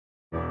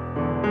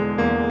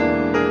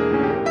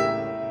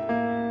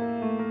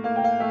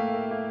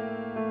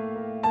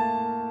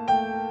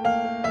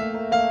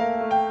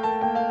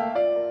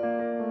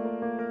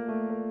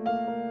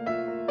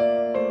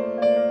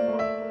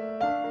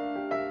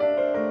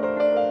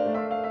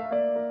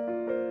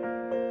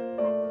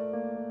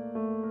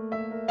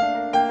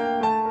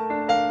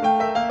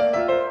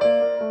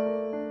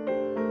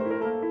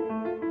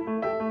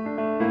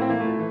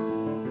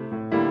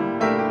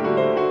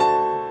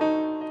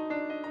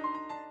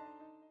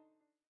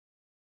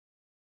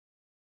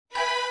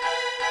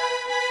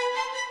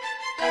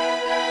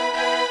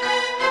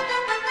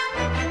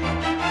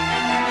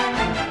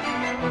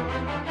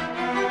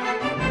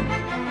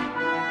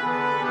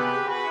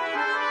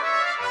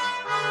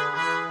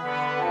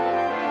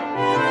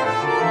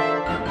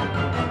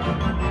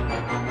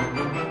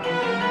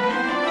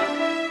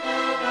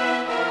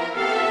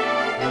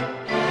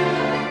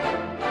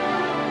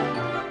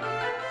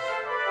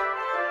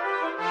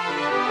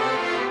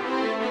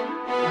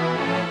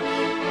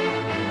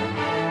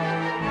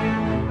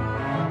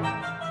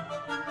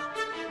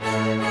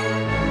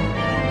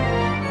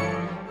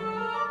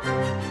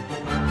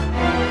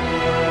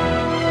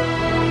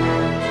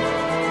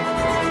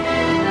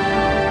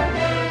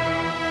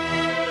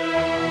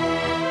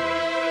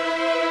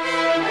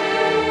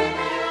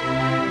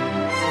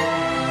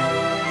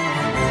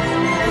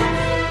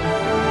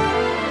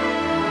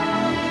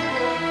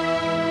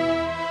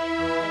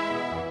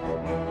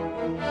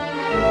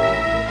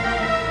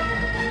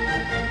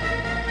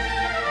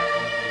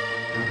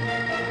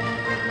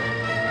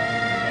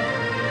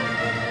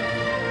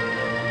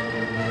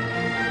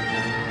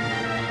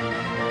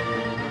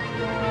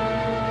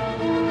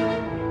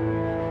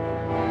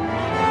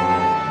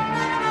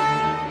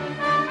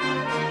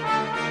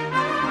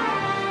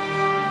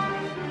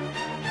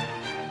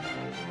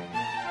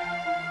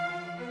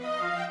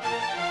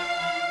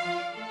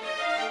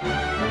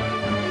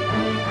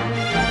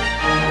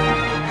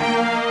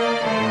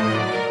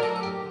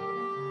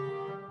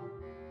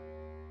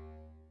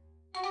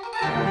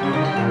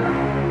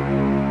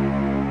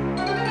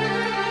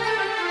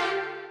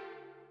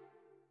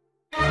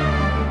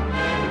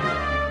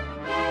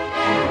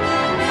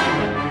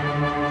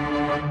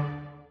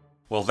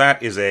Well,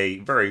 that is a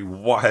very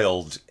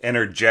wild,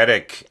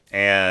 energetic,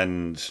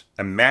 and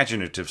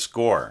imaginative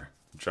score,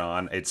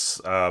 John.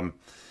 It's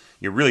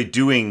you're really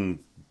doing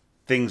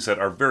things that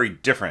are very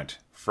different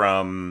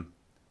from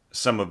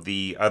some of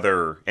the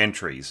other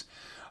entries.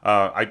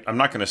 I'm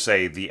not going to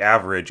say the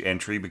average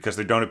entry because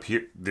there don't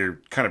appear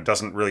there kind of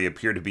doesn't really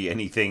appear to be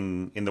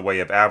anything in the way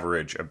of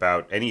average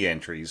about any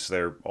entries.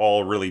 They're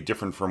all really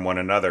different from one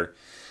another,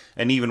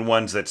 and even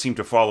ones that seem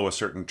to follow a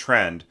certain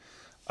trend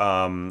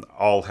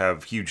all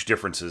have huge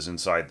differences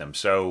inside them.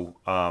 So,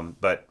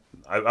 but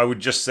I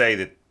would just say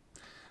that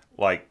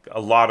like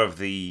a lot of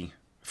the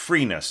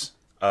freeness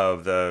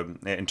of the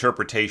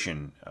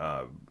interpretation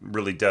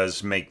really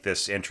does make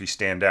this entry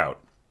stand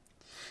out.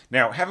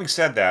 Now, having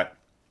said that,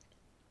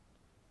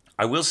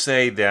 I will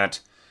say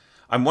that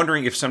I'm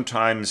wondering if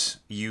sometimes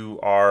you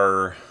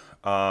are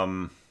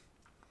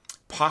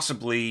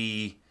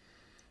possibly,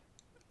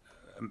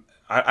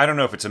 I don't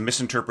know if it's a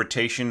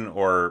misinterpretation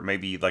or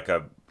maybe like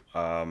a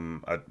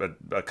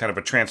kind of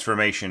a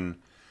transformation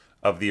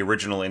of the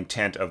original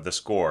intent of the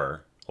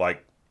score.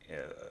 Like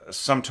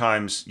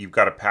sometimes you've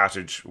got a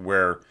passage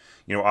where,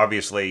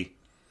 obviously,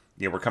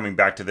 we're coming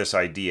back to this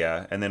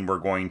idea, and then we're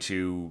going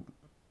to,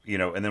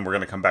 and then we're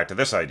going to come back to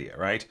this idea,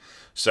 right?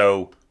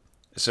 So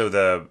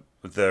the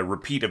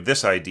repeat of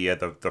this idea,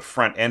 the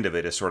front end of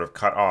it is sort of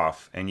cut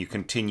off, and you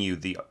continue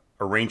the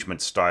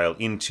arrangement style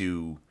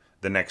into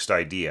the next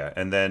idea,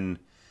 and then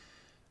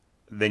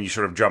you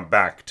sort of jump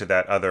back to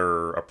that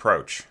other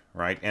approach,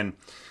 right? And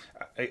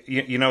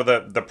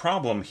the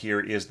problem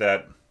here is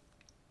that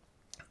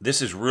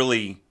this is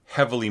really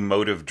heavily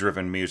motive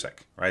driven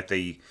music, right?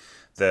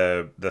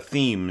 The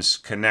themes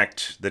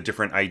connect the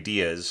different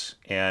ideas,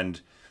 and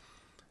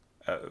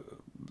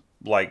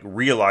like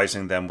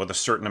realizing them with a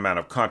certain amount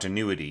of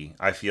continuity,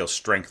 I feel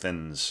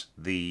strengthens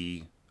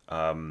the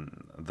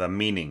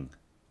meaning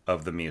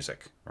of the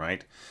music,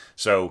 right?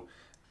 So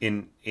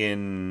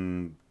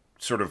in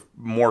sort of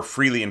more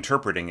freely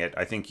interpreting it,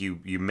 I think you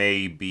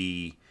may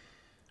be.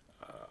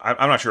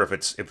 I'm not sure if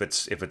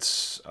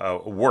it's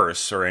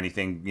worse or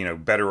anything,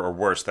 better or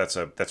worse.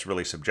 That's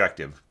really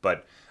subjective.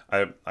 But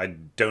I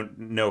don't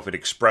know if it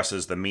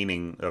expresses the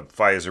meaning of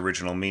Falla's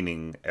original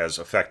meaning as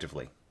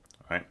effectively.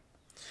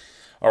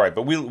 All right,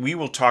 but we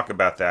will talk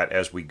about that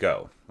as we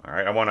go. All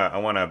right, I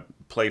wanna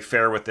play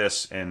fair with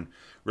this and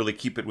really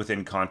keep it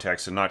within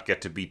context and not get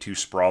to be too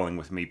sprawling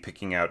with me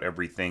picking out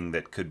everything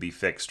that could be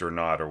fixed or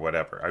not or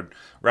whatever. I'd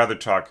rather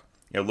talk,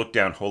 look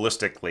down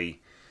holistically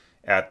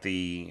at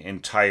the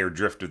entire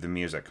drift of the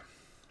music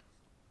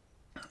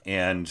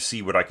and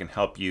see what I can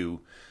help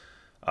you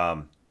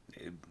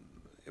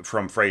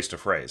from phrase to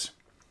phrase.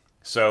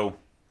 So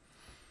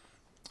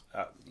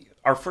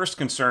our first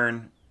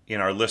concern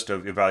in our list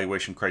of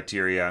evaluation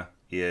criteria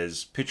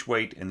is pitch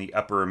weight in the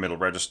upper and middle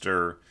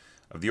register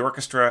of the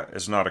orchestra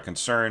is not a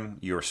concern.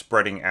 You're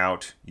spreading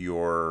out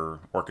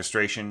your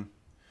orchestration.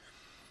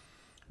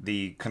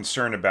 The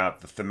concern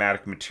about the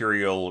thematic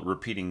material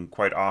repeating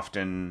quite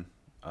often,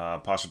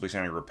 possibly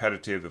sounding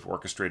repetitive if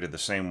orchestrated the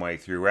same way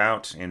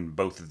throughout in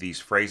both of these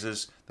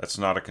phrases, that's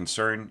not a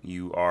concern.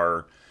 You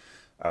are,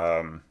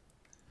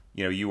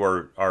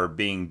 you are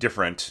being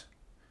different.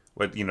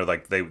 What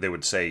like they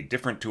would say,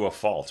 different to a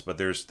fault, but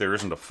there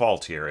isn't a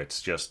fault here.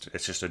 It's just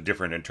a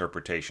different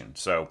interpretation.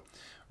 So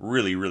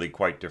really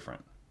quite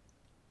different.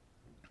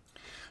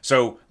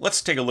 So let's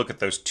take a look at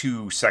those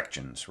two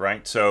sections,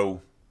 right?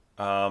 So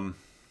bum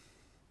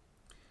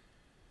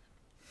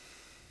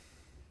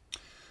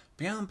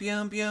bum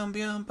bum bum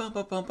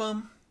bum bum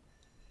bum.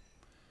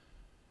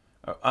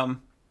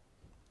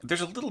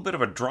 There's a little bit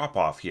of a drop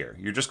off here.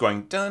 You're just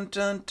going dun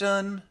dun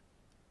dun,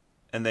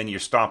 and then you're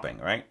stopping,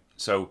 right?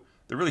 So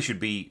there really should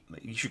be,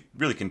 you should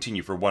really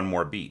continue for one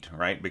more beat,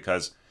 right?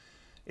 Because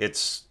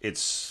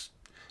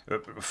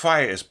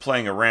Falla is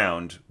playing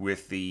around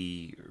with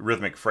the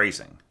rhythmic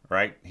phrasing,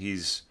 right?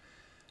 It's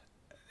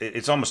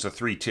almost a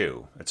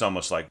 3-2. It's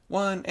almost like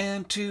 1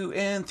 and 2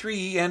 and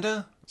 3 and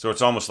a. So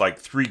it's almost like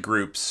three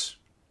groups,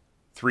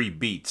 three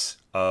beats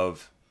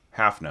of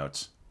half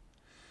notes.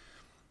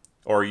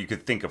 Or you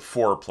could think of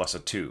 4 plus a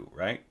 2,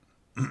 right?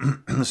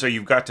 So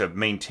you've got to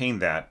maintain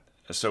that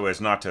so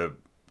as not to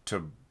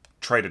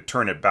try to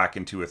turn it back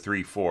into a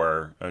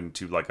 3-4,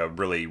 into like a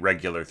really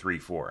regular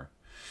 3-4.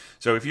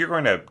 So if you're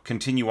going to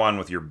continue on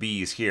with your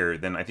B's here,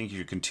 then I think you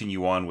should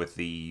continue on with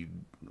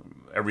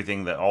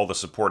all the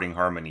supporting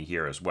harmony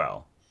here as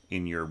well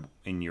in your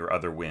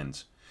other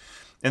winds.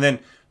 And then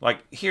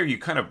like here you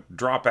kind of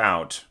drop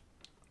out,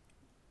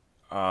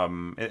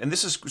 and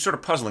this is sort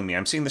of puzzling me.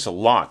 I'm seeing this a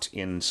lot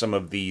in some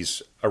of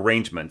these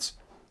arrangements.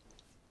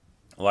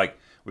 Like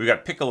we've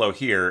got piccolo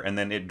here, and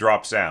then it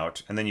drops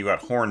out, and then you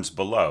got horns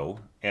below.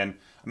 And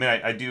I mean,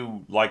 I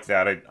do like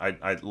that.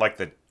 I like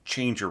the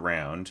change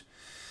around,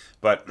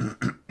 but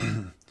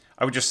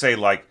I would just say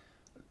like,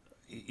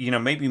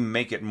 maybe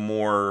make it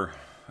more,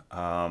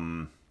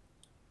 not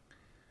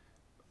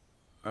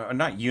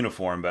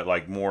uniform, but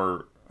like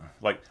more,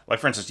 like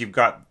for instance, you've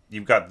got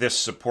this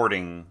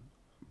supporting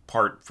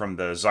part from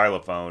the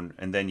xylophone,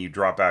 and then you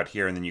drop out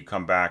here, and then you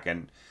come back,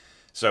 and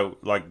So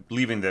like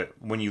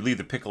when you leave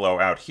the piccolo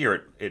out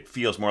here, it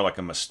feels more like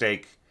a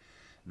mistake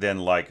than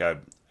like a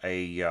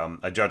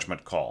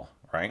judgment call,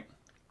 right?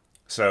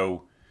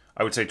 So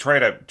I would say try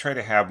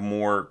to have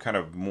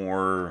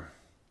more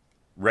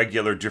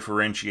regular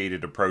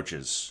differentiated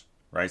approaches,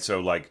 right? So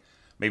like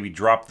maybe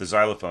drop the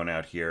xylophone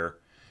out here,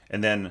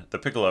 and then the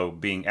piccolo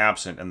being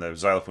absent and the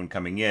xylophone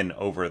coming in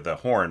over the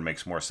horn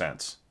makes more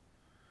sense.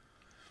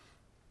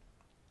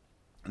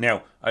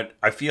 Now,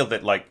 I feel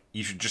that like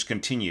you should just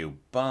continue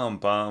bum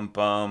bum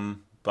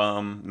bum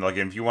bum. Like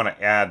if you want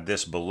to add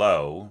this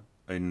below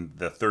in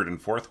the third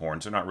and fourth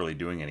horns, they're not really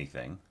doing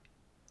anything.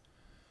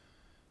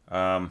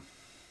 Yeah,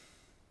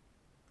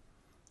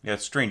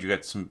 it's strange. You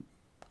got some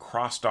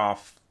crossed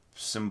off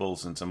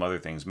symbols and some other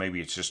things.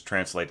 Maybe it's just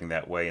translating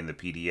that way in the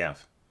PDF.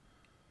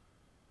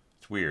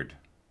 It's weird.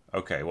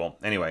 Okay, well,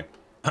 anyway.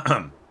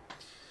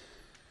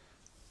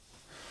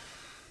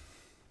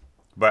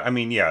 But, I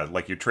mean, yeah,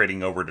 like you're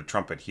trading over to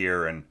trumpet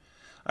here, and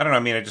I don't know,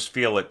 I mean, I just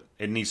feel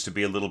it needs to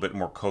be a little bit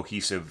more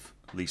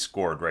cohesively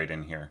scored right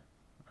in here,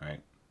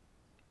 right?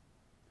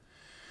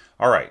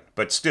 All right,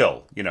 but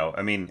still, you know,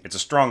 I mean, it's a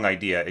strong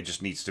idea. It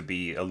just needs to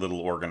be a little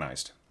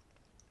organized.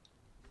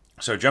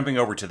 So jumping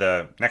over to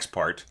the next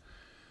part,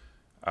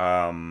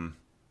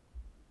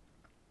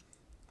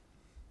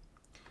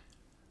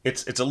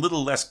 it's a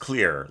little less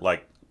clear.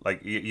 Like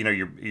you know,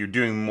 you're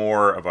doing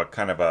more of a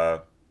kind of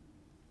a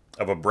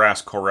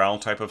brass chorale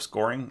type of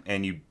scoring,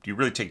 and you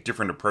really take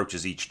different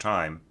approaches each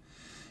time.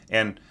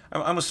 And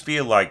I almost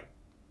feel like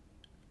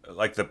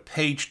the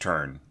page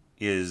turn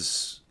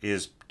is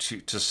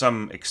to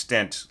some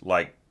extent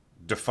like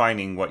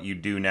defining what you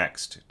do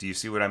next. Do you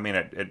see what I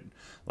mean?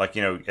 Like,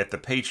 you know, at the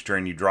page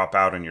turn you drop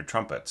out on your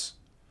trumpets,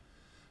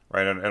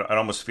 right? It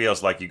almost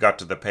feels like you got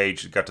to the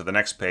page, you got to the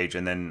next page,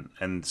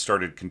 and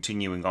started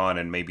continuing on,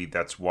 and maybe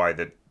that's why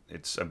that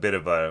it's a bit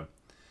of a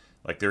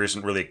like there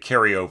isn't really a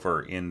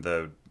carryover in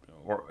the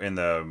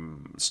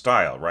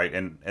style, right?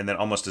 And then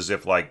almost as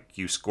if like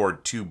you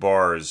scored 2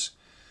 bars,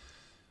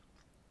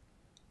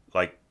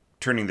 like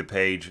turning the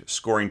page,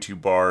 scoring 2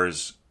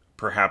 bars,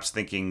 perhaps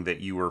thinking that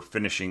you were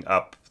finishing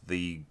up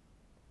the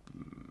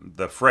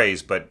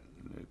phrase, but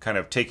kind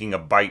of taking a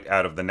bite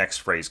out of the next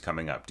phrase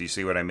coming up. Do you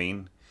see what I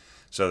mean?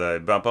 So the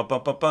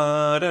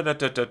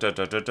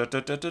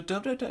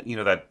you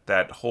know,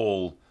 that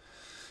whole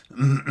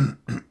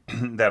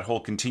that whole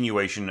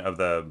continuation of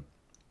the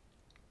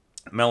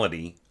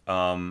melody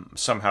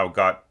somehow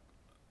got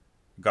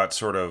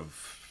sort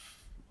of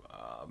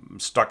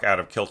stuck out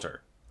of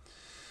kilter.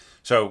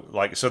 So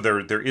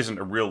there isn't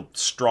a real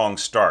strong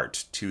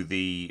start to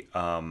the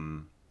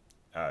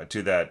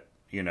to that,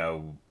 you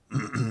know,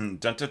 you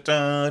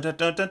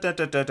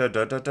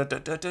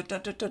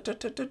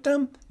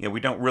know, we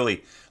don't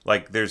really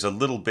like there's a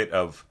little bit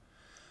of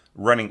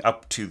running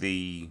up to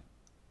the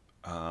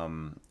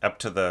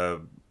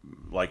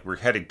like we're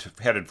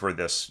headed for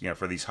this, you know,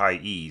 for these high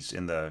E's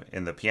in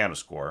the piano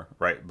score,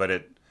 right?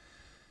 But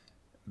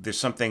there's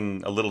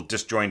something a little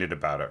disjointed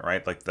about it,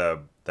 right? Like the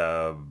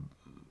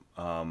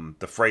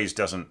phrase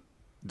doesn't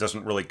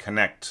really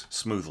connect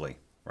smoothly,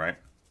 right?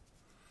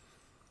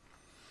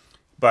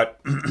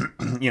 But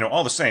you know,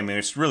 all the same, I mean,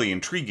 it's really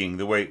intriguing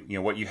the way, you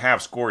know, what you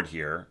have scored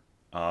here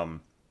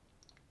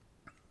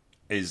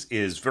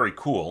is very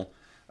cool.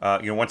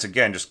 You know, once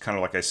again, just kind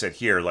of like I said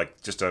here,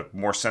 like just a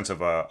more sense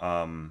of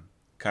a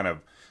kind of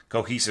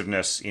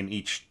cohesiveness in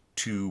each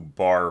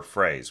 2-bar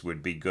phrase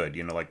would be good.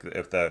 You know, like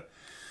if you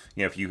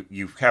know, if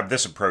you have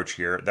this approach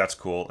here, that's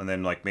cool, and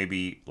then like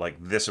maybe like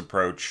this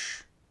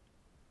approach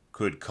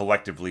could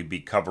collectively be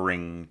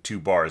covering 2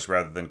 bars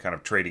rather than kind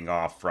of trading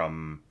off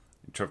from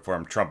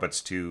trumpets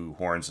to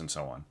horns and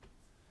so on.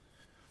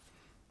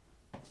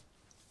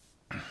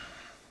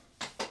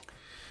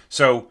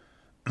 So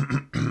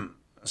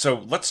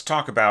so let's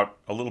talk about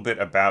a little bit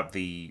about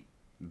the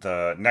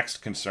next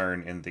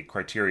concern in the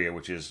criteria,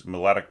 which is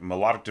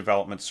melodic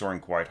development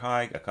soaring quite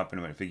high,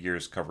 accompaniment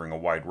figures covering a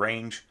wide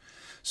range.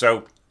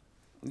 So,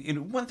 you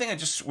know, one thing I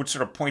just would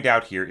sort of point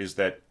out here is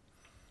that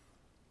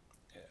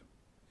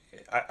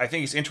I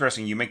think it's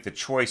interesting you make the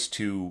choice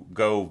to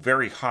go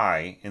very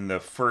high in the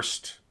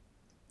first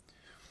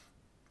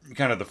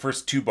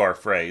 2-bar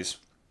phrase,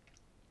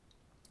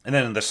 and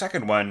then in the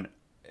second one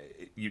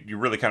you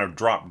really kind of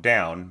drop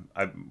down,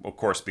 of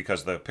course,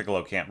 because the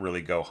piccolo can't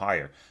really go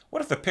higher.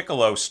 What if the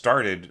piccolo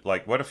started,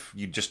 like, what if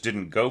you just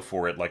didn't go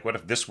for it? Like, what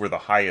if this were the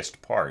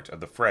highest part of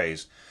the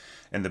phrase,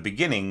 and the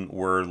beginning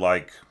were,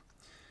 like,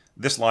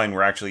 this line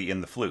were actually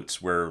in the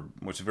flutes,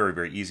 which is very,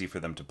 very easy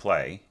for them to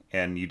play,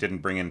 and you didn't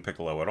bring in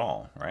piccolo at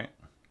all, right?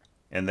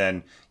 And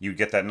then you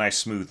get that nice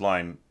smooth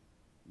line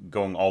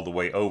going all the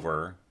way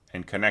over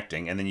and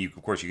connecting, and then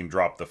of course you can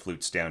drop the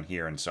flutes down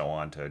here and so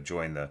on to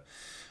join the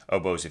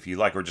oboes if you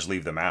like, or just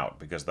leave them out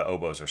because the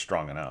oboes are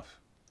strong enough.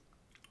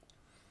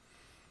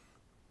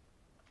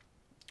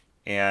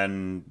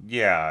 And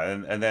yeah,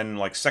 and then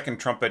like second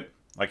trumpet,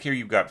 like here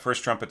you've got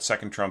first trumpet,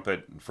 second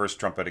trumpet, first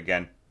trumpet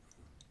again.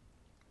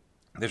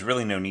 There's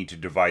really no need to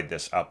divide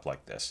this up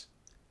like this.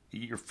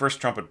 Your first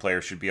trumpet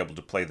player should be able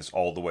to play this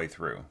all the way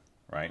through,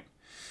 right?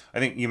 I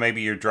think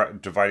maybe you're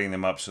dividing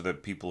them up so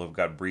that people have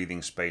got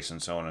breathing space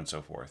and so on and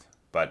so forth.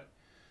 But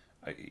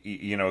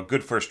a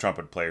good first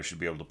trumpet player should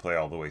be able to play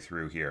all the way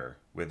through here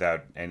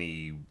without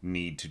any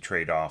need to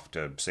trade off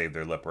to save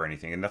their lip or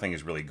anything. And nothing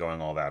is really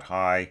going all that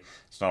high.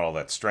 It's not all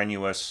that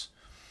strenuous,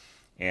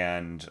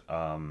 and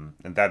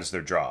that is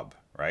their job,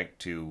 right?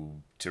 To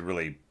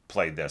really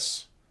play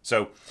this.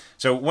 So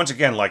once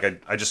again, like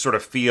I just sort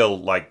of feel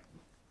like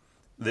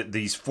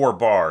these 4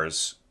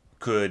 bars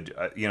could,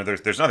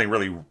 there's nothing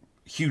really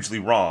hugely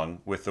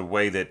wrong with the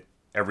way that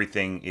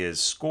everything is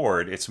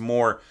scored. It's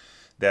more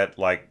that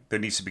like there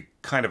needs to be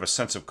kind of a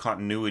sense of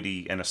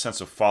continuity and a sense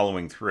of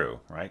following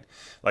through, right?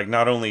 Like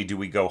not only do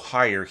we go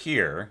higher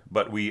here,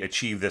 but we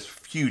achieve this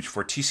huge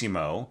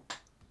fortissimo,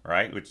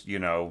 right? Which,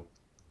 in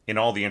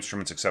all the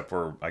instruments except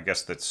for, I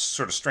guess that's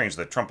sort of strange,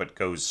 the trumpet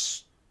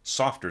goes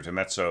softer to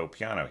mezzo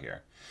piano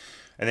here.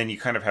 And then you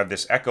kind of have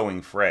this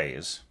echoing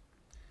phrase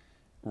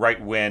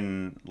right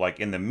when, like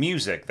in the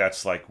music,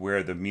 that's like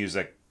where the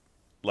music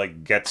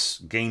like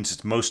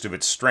gains most of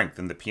its strength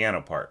in the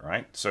piano part,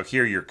 right? So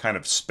here you're kind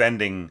of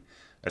spending,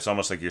 it's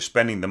almost like you're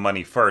spending the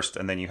money first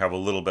and then you have a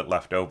little bit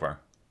left over,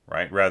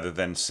 right? Rather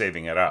than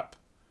saving it up.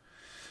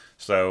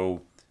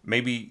 So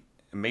maybe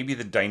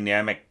the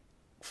dynamic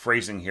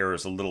phrasing here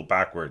is a little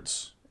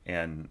backwards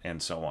and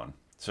so on.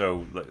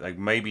 So like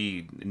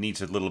maybe it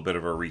needs a little bit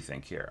of a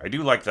rethink here. I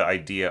do like the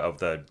idea of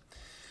the,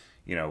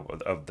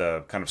 of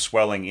the kind of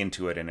swelling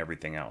into it and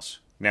everything else.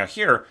 Now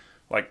here,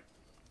 like,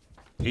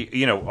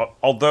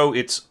 although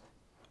it's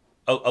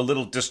a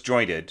little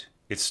disjointed,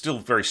 it's still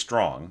very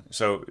strong.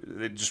 So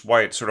just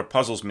why it sort of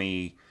puzzles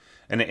me,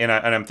 and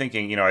I'm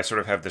thinking, I sort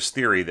of have this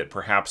theory that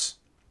perhaps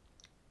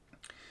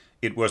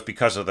it was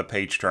because of the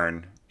page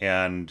turn,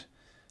 and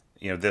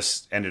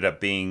this ended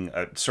up being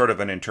a sort of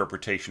an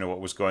interpretation of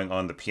what was going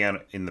on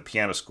in the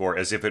piano score,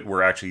 as if it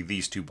were actually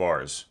these 2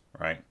 bars,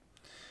 right?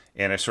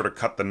 And I sort of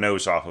cut the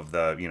nose off of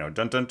the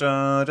dun dun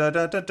dun da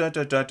da da da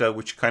da da,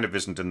 which kind of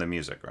isn't in the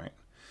music, right?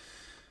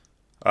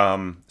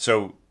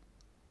 So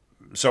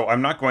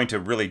I'm not going to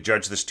really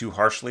judge this too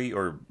harshly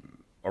or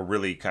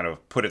really kind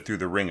of put it through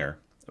the ringer,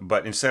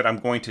 but instead I'm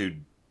going to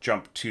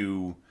jump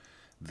to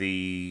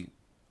the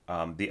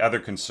other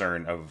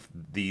concern of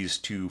these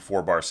 2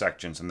 4-bar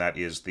sections, and that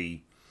is the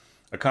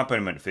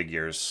accompaniment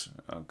figures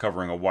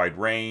covering a wide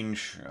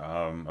range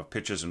of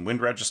pitches and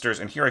wind registers.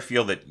 And here I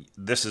feel that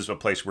this is a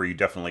place where you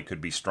definitely could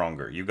be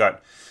stronger. You've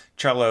got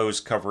cellos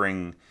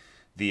covering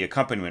the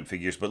accompaniment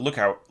figures, but look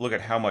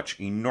at how much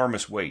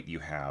enormous weight you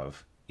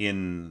have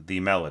in the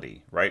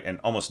melody, right?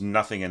 And almost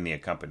nothing in the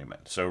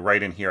accompaniment. So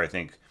right in here, I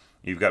think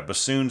you've got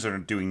bassoons that are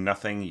doing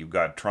nothing. You've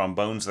got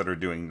trombones that are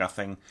doing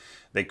nothing.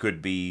 They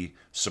could be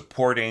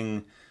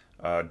supporting,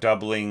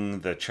 doubling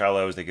the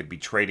cellos. They could be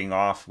trading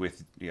off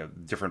with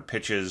different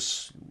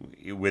pitches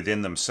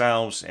within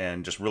themselves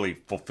and just really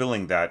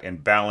fulfilling that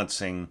and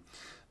balancing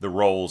the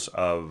roles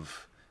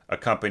of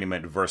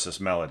accompaniment versus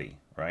melody,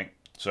 right?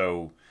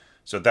 So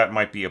that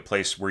might be a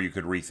place where you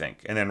could rethink.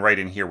 And then right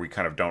in here, we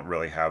kind of don't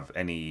really have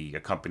any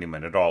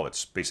accompaniment at all.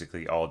 It's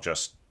basically all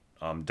just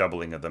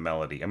doubling of the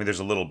melody. I mean, there's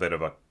a little bit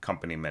of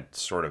accompaniment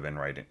sort of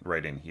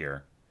right in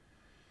here,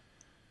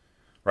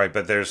 right?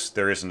 But there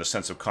isn't a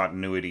sense of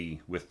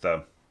continuity with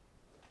the,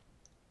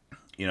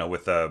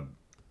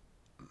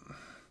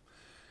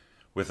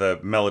 with a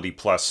melody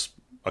plus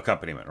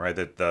accompaniment, right?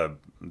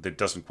 That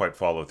doesn't quite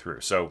follow through.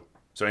 So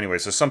anyway,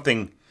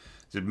 something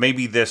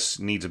maybe this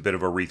needs a bit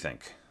of a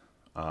rethink.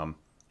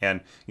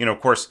 And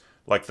of course,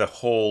 like the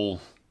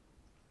whole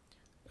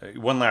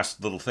one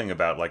last little thing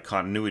about like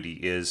continuity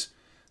is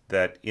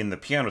that in the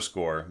piano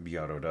score,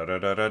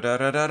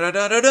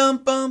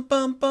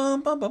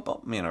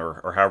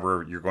 or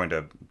however you're going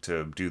to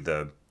do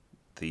the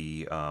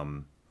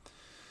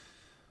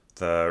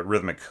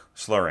rhythmic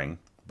slurring,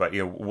 but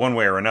one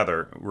way or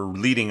another, we're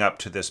leading up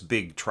to this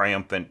big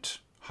triumphant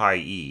high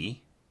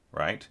E,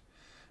 right?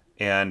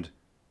 And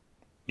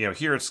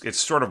here it's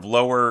sort of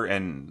lower,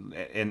 and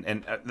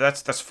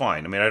that's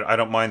fine. I mean, I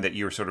don't mind that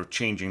you're sort of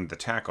changing the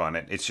tack on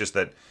it. It's just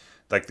that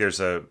like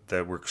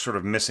that we're sort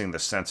of missing the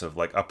sense of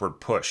like upward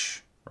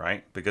push,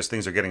 right? Because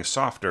things are getting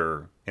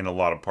softer in a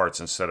lot of parts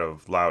instead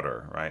of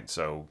louder, right?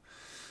 So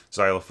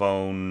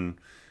xylophone,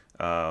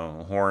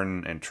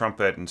 horn, and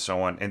trumpet, and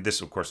so on. And this,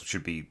 of course,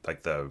 should be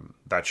like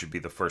that should be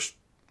the first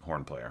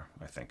horn player,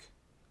 I think,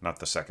 not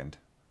the second.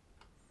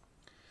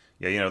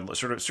 Yeah,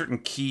 sort of certain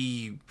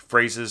key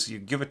phrases. You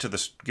give it to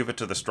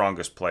the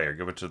strongest player.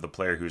 Give it to the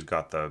player who's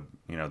got the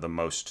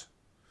most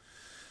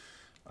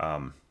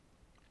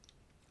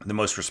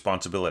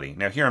responsibility.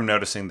 Now here I'm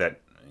noticing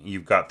that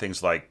you've got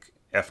things like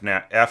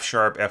F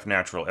sharp, F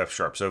natural, F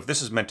sharp. So if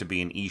this is meant to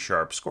be an E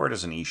sharp, score it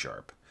as an E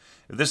sharp.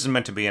 If this is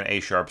meant to be an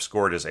A sharp,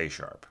 score it as A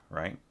sharp,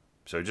 right?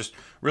 So just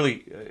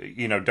really,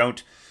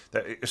 don't.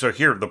 So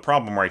here, the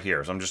problem right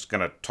here is I'm just going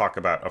to talk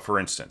about, for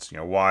instance,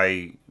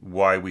 why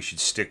we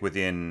should stick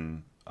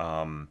within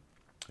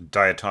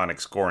diatonic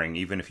scoring,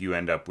 even if you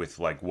end up with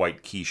like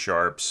white key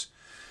sharps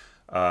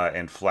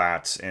and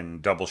flats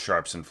and double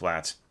sharps and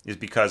flats, is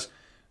because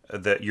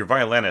your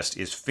violinist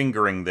is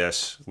fingering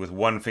this with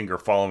one finger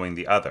following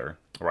the other,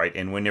 right?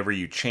 And whenever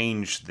you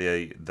change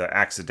the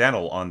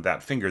accidental on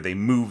that finger, they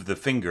move the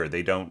finger.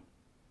 They don't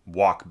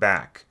walk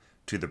back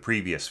to the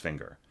previous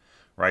finger,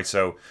 right?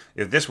 So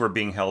if this were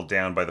being held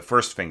down by the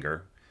first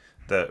finger,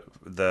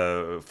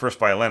 the first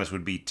violinist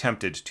would be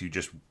tempted to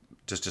just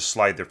to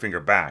slide their finger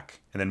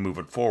back and then move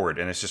it forward,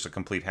 and it's just a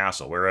complete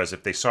hassle. Whereas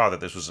if they saw that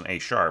this was an A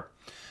sharp,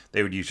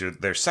 they would use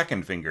their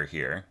second finger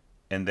here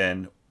and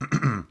then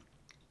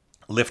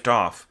lift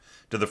off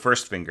to the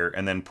first finger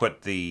and then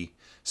put the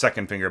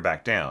second finger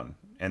back down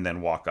and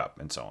then walk up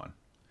and so on.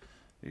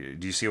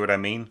 Do you see what I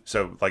mean?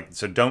 So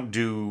don't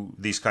do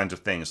these kinds of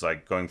things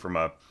like going from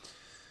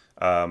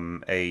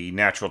a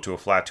natural to a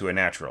flat to a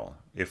natural,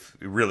 if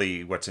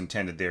really what's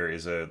intended there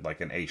is like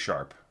an A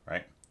sharp,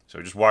 right?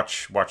 So just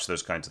watch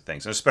those kinds of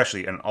things, and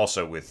especially and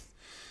also with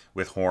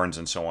horns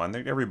and so on.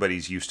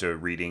 Everybody's used to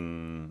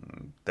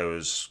reading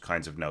those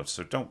kinds of notes,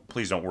 so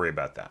please don't worry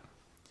about that.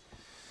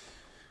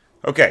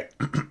 Okay,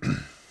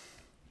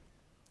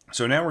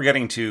 so now we're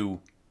getting to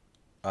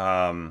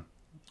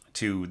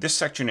this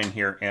section in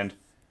here, and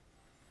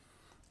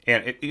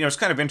it's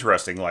kind of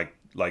interesting. Like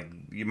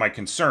my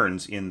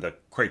concerns in the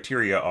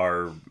criteria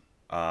are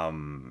a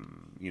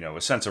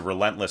sense of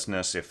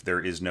relentlessness if there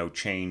is no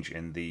change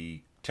in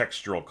the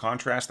textural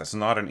contrast. That's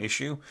not an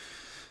issue.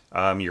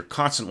 You're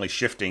constantly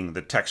shifting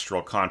the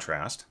textural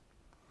contrast.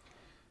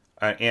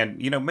 And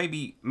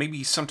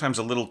maybe sometimes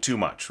a little too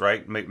much,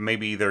 right?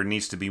 Maybe there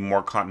needs to be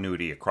more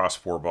continuity across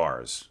 4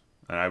 bars.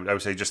 And I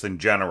would say just in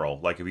general,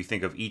 like if you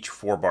think of each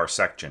 4-bar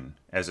section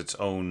as its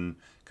own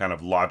kind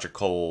of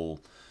logical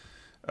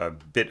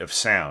bit of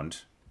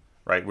sound,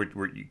 right?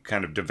 We're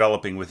kind of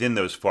developing within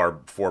those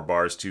 4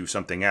 bars to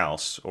something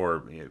else,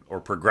 or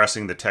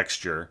progressing the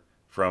texture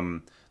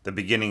from the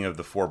beginning of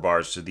the 4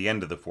 bars to the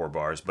end of the 4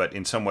 bars, but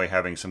in some way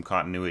having some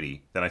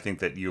continuity, then I think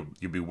that you'll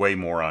be way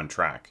more on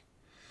track.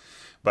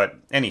 But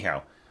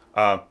anyhow,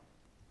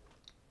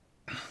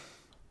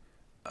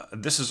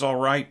 this is all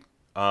right.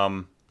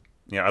 I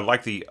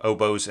like the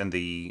oboes and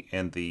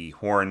the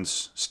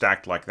horns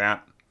stacked like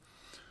that.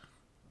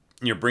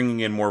 You're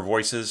bringing in more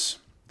voices.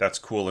 That's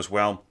cool as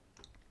well.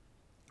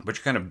 But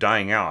you're kind of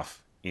dying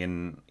off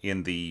in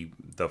the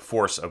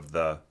force of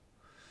the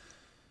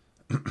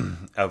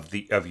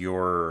of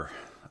your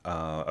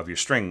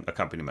string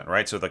accompaniment,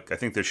 right? So I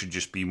think there should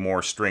just be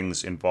more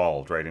strings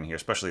involved right in here,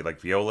 especially like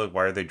viola.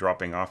 Why are they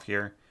dropping off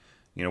here?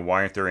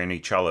 Why aren't there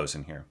any cellos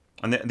in here?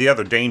 And the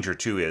other danger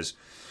too is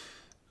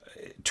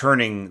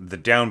turning the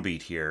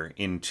downbeat here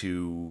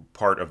into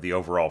part of the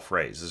overall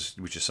phrase,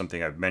 which is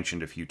something I've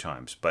mentioned a few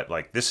times. But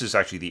like this is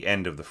actually the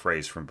end of the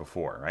phrase from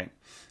before, right?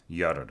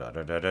 Yada da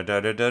da da da da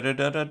da da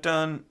da da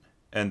dun,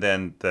 and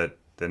then the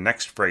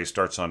next phrase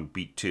starts on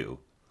beat 2.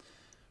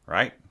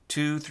 Right?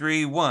 2,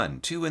 3, 1,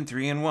 2 and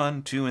 3 and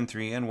 1, 2 and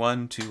 3 and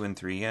 1, 2 and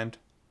 3 and,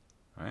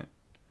 right?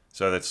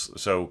 So that's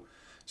so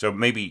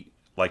maybe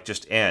like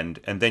just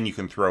end, and then you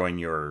can throw in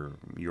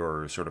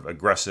your sort of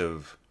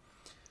aggressive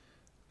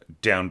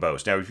down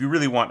bows. Now, if you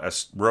really want a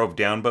row of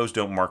down bows,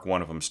 don't mark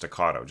one of them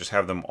staccato. Just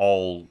have them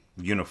all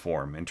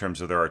uniform in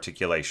terms of their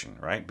articulation,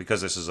 right?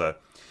 Because this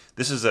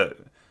is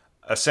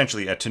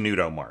essentially a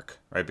tenuto mark,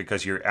 right?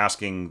 Because you're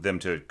asking them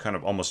to kind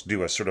of almost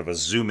do a sort of a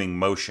zooming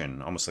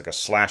motion, almost like a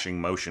slashing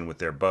motion with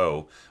their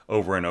bow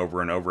over and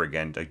over and over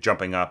again, like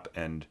jumping up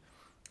and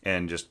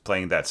just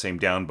playing that same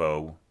down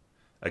bow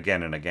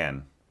again and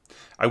again.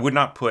 I would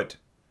not put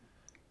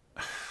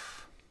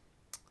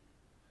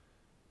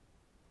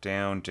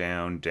down,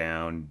 down,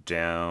 down,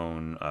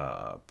 down,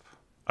 up.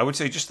 I would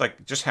say just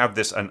have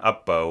this an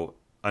up bow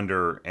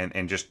under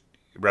and just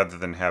rather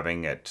than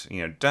having it,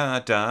 da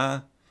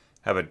da.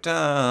 Have a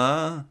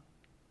da.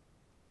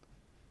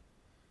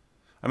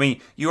 I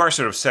mean, you are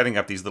sort of setting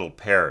up these little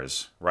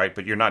pairs, right?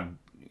 But you're not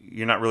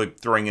really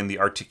throwing in the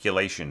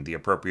articulation, the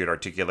appropriate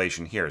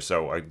articulation here.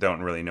 So I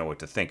don't really know what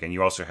to think. And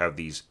you also have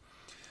these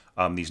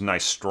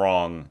nice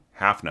strong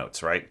half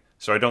notes, right?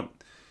 So I don't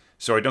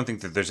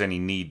think that there's any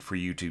need for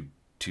you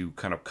to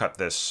kind of cut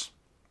this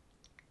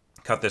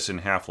in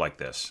half like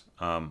this.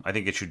 I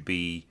think it should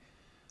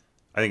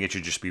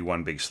just be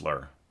one big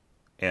slur.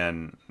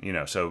 And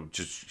so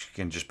it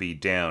can just be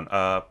down,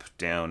 up,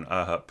 down,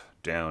 up,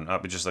 down,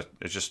 up. It's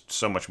just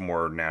so much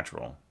more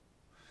natural.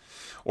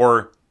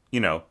 Or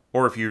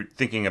if you're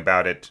thinking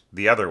about it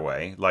the other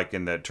way, like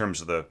in the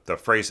terms of the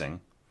phrasing,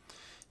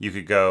 you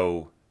could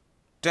go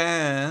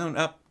down,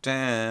 up,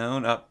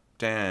 down, up,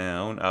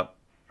 down, up.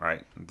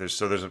 Right? There's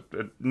a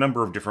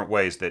number of different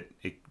ways that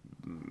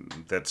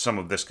some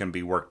of this can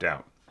be worked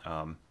out.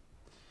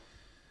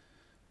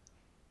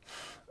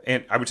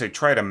 And I would say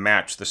try to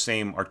match the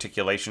same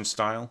articulation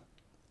style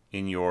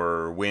in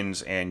your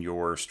winds and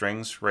your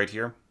strings right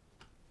here.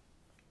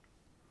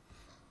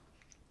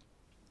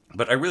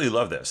 But I really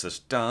love this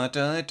da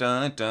da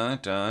da da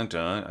da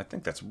da. I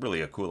think that's really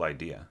a cool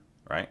idea,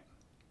 right?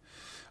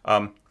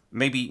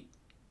 Maybe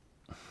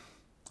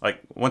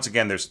like once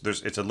again,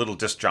 it's a little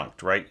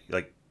disjunct, right?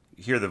 Like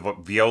here the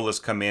violas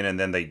come in and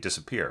then they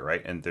disappear,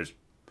 right? And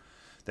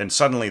then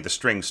suddenly the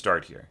strings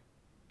start here.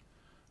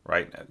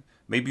 right?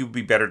 Maybe it would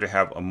be better to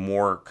have a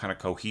more kind of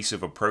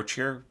cohesive approach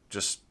here.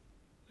 Just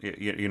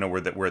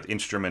where the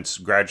instruments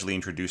gradually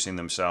introducing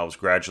themselves,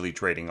 gradually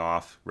trading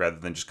off, rather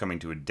than just coming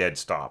to a dead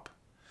stop.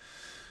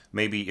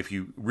 Maybe if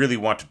you really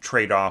want to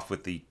trade off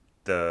with the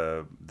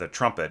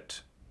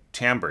trumpet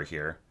timbre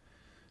here,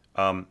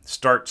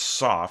 start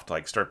soft,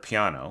 like start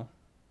piano,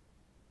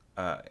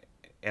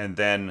 and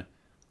then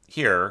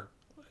here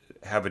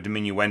have a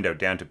diminuendo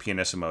down to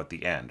pianissimo at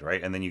the end,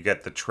 right? And then you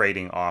get the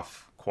trading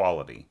off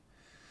quality.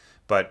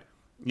 But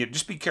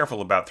just be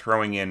careful about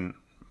throwing in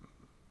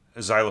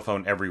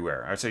xylophone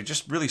everywhere. I would say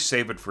just really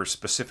save it for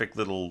specific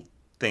little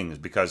things,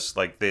 because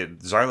like the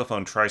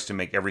xylophone tries to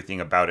make everything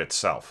about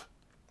itself.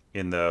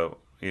 It'll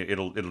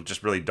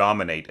just really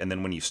dominate, and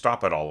then when you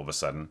stop it all of a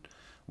sudden,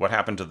 what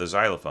happened to the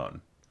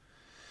xylophone?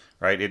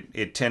 Right?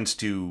 It tends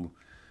to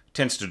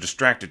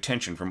distract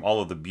attention from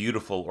all of the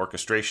beautiful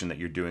orchestration that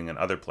you're doing in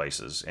other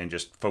places and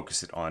just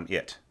focus it on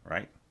it,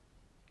 right?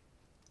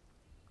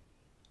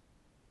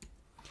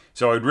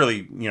 So I'd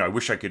really, I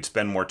wish I could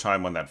spend more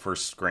time on that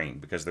first screen,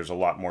 because there's a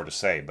lot more to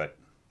say, but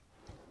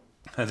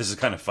this is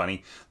kind of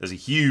funny. There's a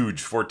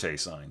huge forte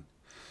sign.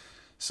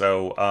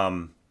 So,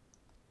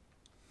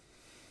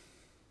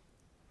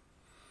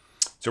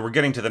 so we're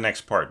getting to the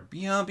next part.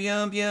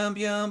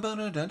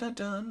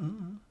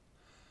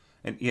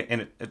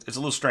 And it's a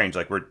little strange.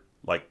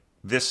 Like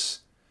this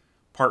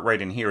part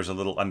right in here is a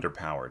little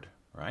underpowered,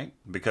 right?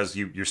 Because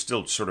you're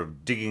still sort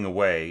of digging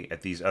away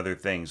at these other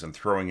things and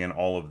throwing in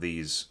all of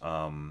these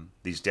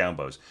down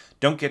bows.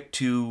 Don't get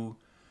too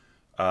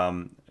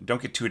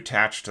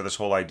attached to this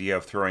whole idea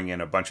of throwing in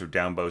a bunch of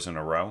down bows in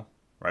a row,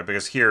 right?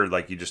 Because here,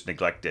 like, you just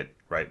neglect it,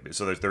 right?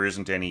 So there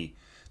isn't any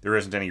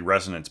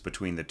resonance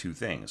between the two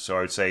things. So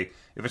I would say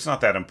if it's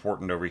not that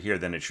important over here,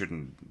 then it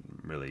shouldn't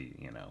really,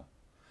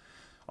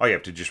 all you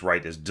have to just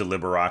write is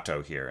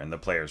deliberato here, and the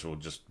players will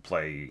just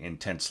play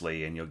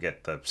intensely, and you'll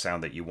get the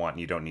sound that you want, and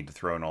you don't need to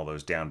throw in all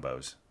those down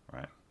bows,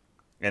 right?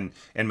 And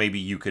maybe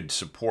you could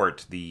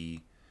support there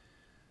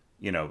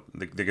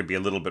could be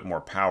a little bit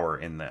more power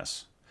in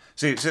this.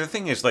 So the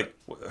thing is, like,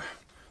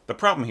 the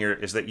problem here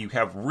is that you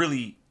have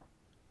really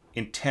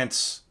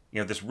intense,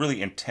 this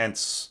really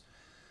intense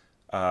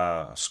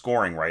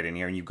scoring right in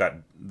here, and you've got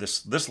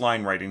this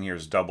line right in here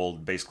is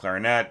doubled bass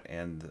clarinet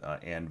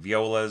and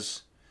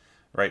violas.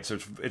 Right, so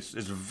it's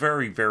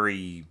very,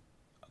 very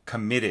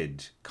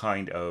committed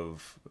kind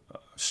of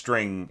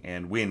string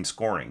and wind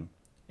scoring,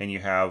 and you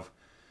have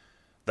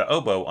the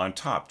oboe on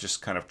top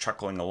just kind of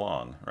chuckling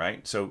along,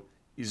 right? So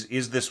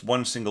is this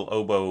one single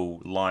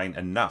oboe line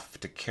enough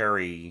to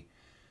carry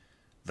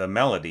the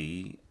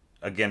melody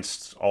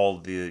against all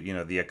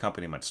the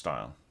accompaniment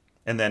style?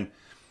 And then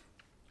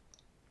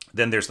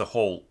there's the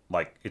whole,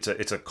 like, it's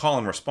a call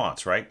and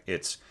response, right?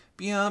 It's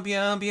bia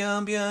bia bia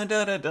bia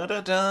da da da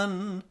da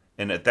dun.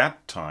 And at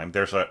that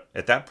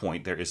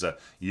point there is a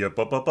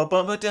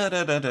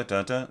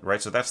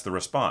right? So that's the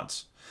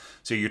response.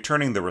 So you're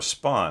turning the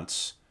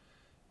response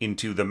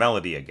into the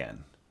melody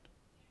again,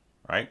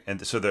 right?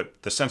 And so the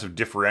sense of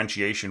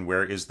differentiation,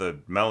 where is the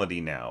melody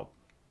now?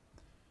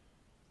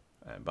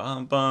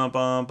 Bum bum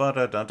bum ba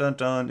da dun dun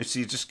dun. You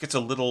see, it just gets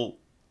a little,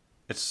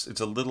 it's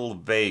a little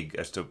vague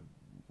as to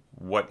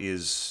what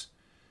is,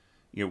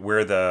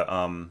 where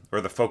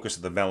the focus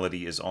of the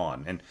melody is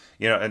on. And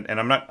and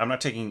I'm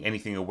not taking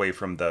anything away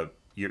from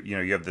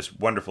you have this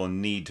wonderful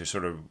need to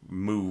sort of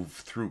move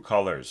through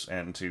colors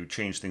and to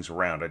change things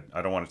around.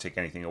 I don't want to take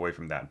anything away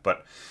from that,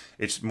 but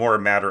it's more a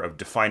matter of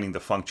defining the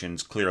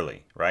functions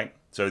clearly, right?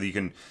 So you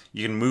can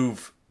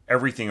move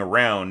everything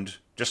around,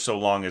 just so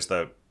long as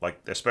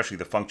especially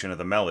the function of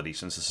the melody,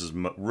 since this is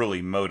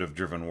really motive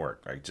driven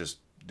work, right? Just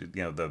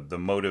the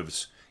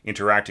motives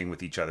interacting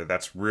with each other,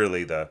 that's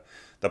really the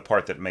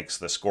part that makes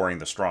the scoring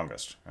the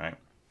strongest, right?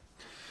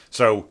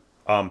 So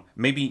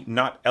maybe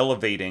not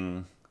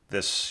elevating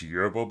this,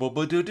 just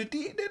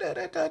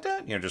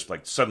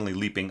like suddenly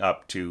leaping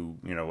up to,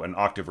 an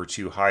octave or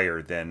two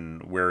higher than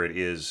where it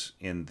is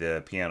in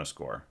the piano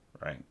score,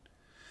 right?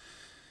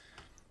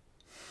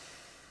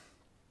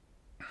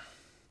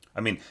 I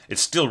mean,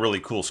 it's still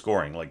really cool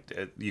scoring.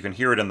 Like, you can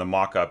hear it in the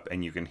mock-up,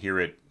 and you can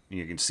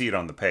see it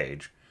on the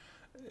page.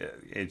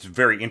 It's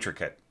very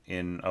intricate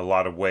in a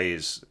lot of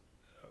ways,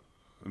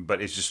 but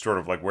it's just sort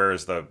of like,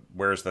 where's the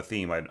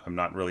theme? I'm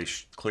not really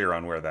clear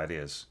on where that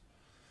is.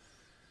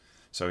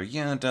 So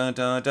yeah, da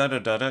da da da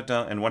da da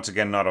da, and once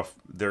again,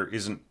 there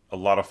isn't a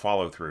lot of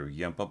follow through.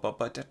 Yeah, ba ba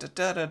ba da da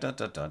da da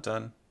da da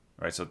da.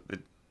 Right, so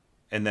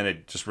and then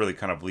it just really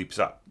kind of leaps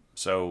up.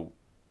 So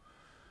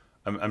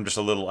I'm just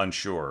a little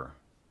unsure.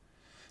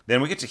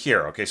 Then we get to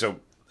here. Okay, so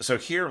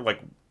here,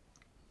 like,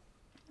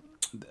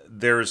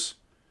 there's,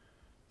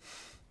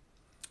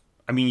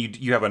 I mean,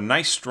 you have a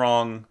nice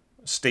strong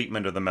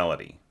statement of the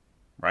melody,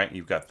 right?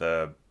 You've got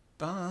the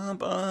bum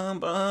bum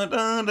ba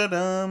da da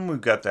dum.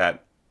 We've got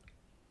that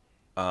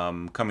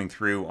coming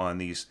through on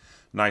these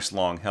nice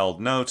long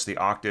held notes, the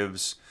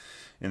octaves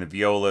in the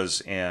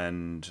violas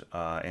and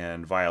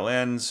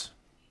violins,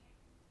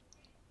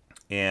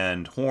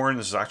 and horn.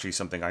 This is actually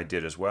something I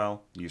did as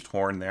well. Used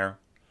horn there.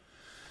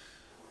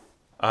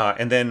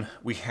 And then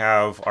we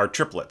have our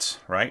triplets,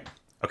 right?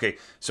 Okay,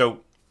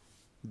 so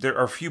there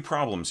are a few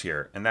problems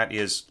here, and that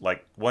is,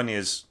 like, one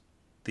is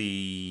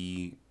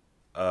the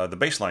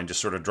bass line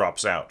just sort of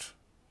drops out,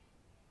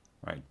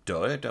 right?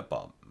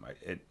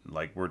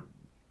 Like we're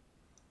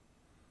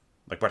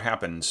like what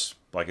happens?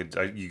 Like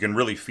you can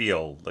really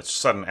feel the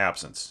sudden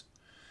absence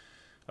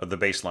of the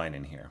bass line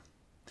in here,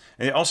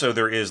 and also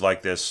there is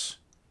like this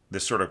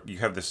sort of you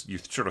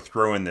sort of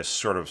throw in this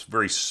sort of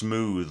very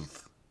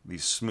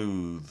these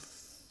smooth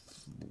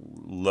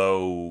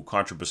low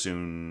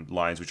contrabassoon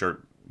lines, which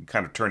are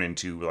kind of turn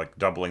into like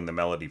doubling the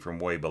melody from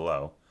way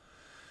below.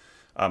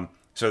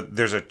 So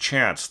there's a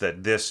chance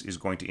that this is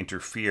going to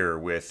interfere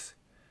with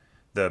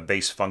the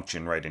bass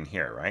function right in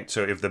here, right?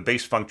 So if the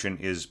bass function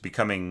is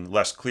becoming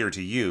less clear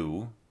to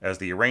you as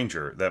the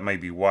arranger, that may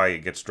be why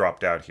it gets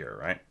dropped out here,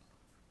 right?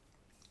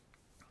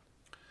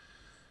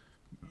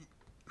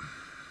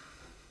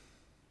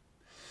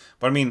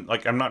 But I mean,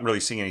 like, I'm not really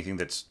seeing anything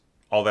that's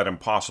all that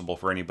impossible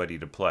for anybody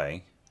to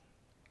play.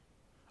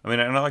 I mean,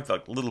 and I like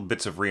little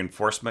bits of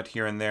reinforcement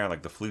here and there,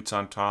 like the flutes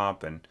on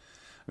top, and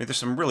I mean, there's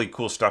some really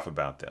cool stuff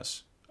about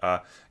this.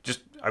 I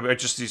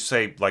just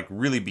say, like,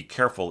 really be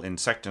careful in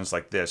sections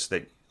like this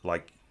that,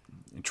 like,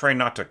 try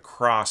not to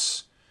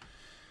cross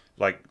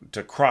the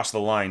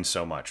line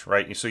so much,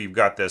 right? So you've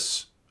got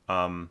this,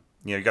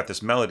 you've got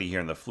this melody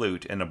here in the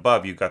flute, and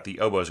above you've got the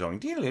oboes going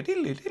diddle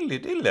diddle diddle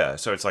diddle.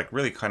 So it's like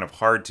really kind of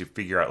hard to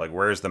figure out like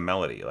where's the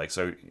melody. Like,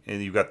 so,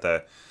 and you've got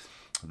the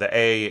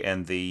A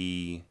and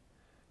the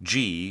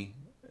G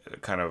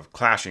kind of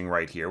clashing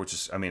right here, which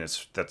is, I mean,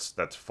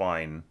 that's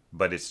fine,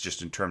 but it's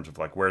just in terms of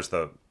like where's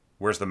the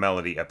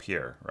melody up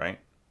here, right?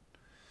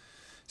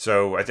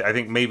 So I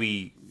think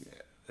maybe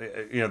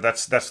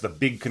that's the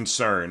big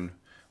concern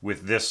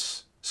with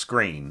this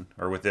screen,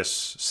 or with this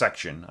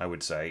section, I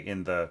would say,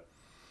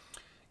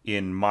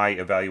 in my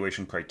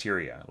evaluation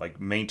criteria, like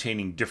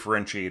maintaining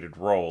differentiated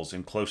roles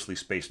in closely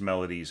spaced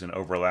melodies and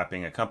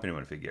overlapping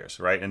accompaniment figures,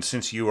 right? And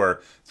since you are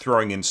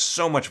throwing in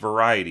so much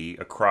variety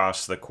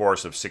across the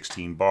course of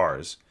 16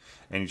 bars,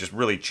 and you're just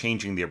really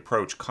changing the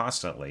approach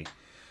constantly,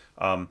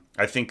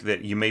 I think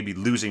that you may be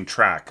losing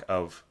track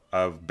of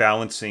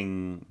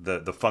balancing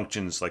the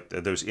functions, like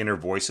those inner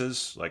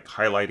voices, like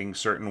highlighting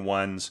certain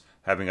ones,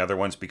 having other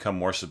ones become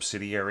more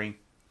subsidiary,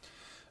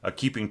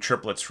 keeping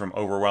triplets from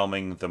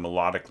overwhelming the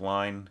melodic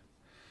line.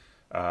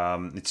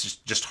 It's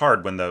just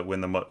hard when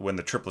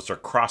the triplets are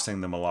crossing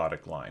the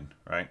melodic line,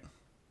 right?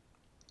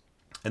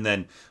 And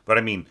then, but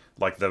I mean,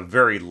 like the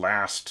very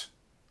last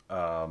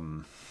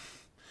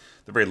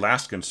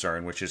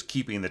concern, which is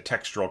keeping the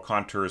textural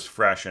contours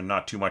fresh and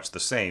not too much the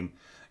same,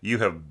 you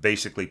have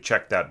basically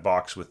checked that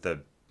box with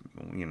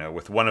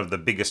with one of the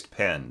biggest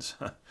pens,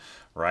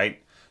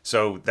 right?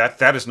 So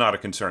that is not a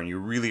concern. You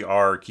really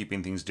are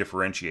keeping things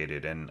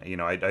differentiated, and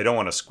I don't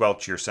want to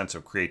squelch your sense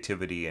of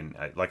creativity. And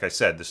like I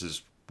said, this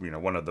is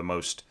one of the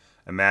most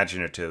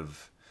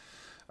imaginative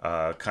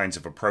kinds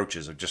of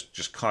approaches of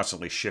just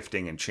constantly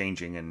shifting and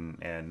changing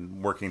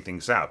and working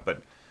things out.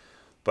 But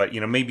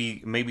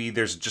maybe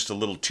there's just a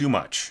little too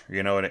much,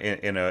 in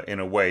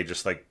a way,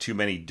 just like too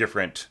many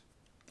different,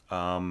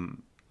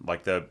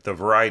 like the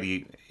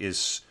variety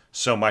is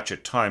so much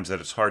at times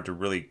that it's hard to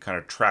really kind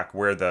of track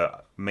where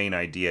the main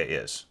idea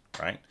is,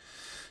 right?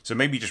 So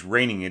maybe just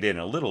reining it in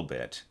a little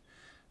bit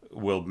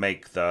will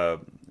make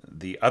the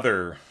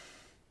other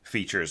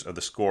features of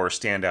the score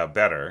stand out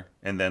better,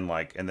 and then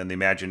the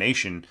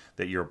imagination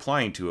that you're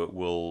applying to it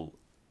will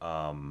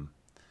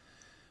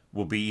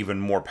be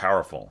even more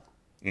powerful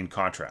in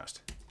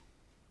contrast.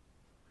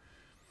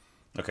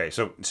 Okay,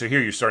 so here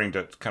you're starting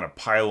to kind of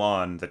pile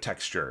on the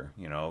texture,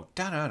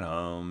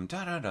 da-da-dum,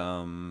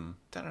 da-da-dum,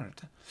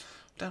 da-da-dum,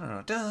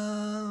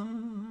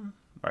 da-da-dum.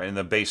 Right, and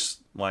the bass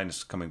line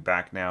is coming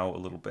back now a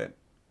little bit.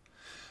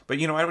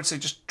 But, I would say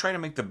just try to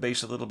make the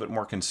bass a little bit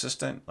more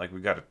consistent. Like,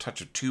 we've got a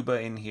touch of tuba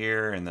in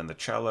here, and then the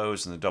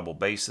cellos and the double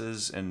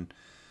basses, and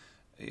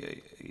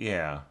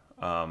yeah.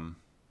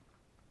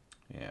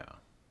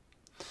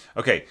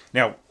 Okay,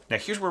 now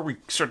here's where we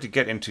start to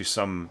get into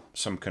some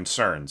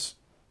concerns.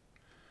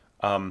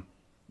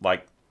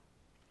 Like,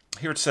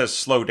 here it says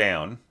slow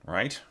down,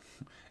 right?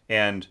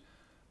 And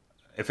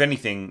if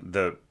anything,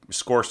 the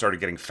score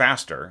started getting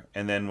faster,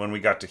 and then when we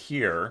got to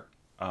here,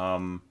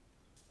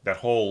 that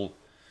whole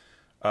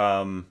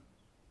I don't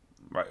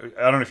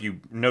know if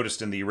you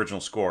noticed in the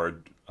original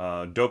score,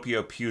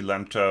 doppio più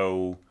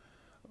lento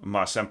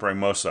ma sempre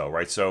mosso,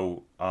 right?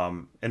 So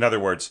in other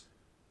words,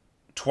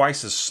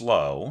 twice as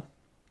slow,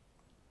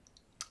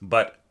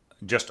 but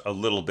just a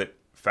little bit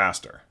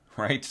faster,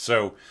 right?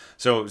 So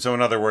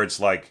in other words,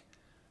 like,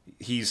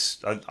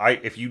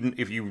 if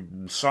you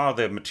saw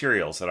the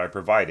materials that I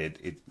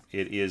provided,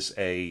 it is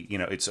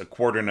it's a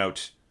quarter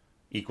note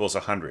equals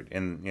 100,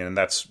 and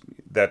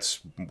that's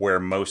where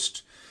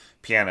most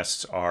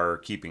pianists are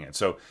keeping it.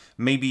 So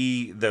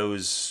maybe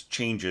those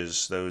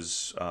changes,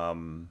 those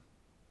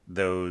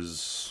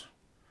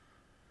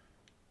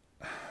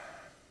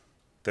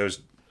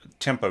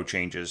tempo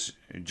changes,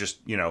 just,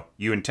 you know,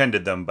 you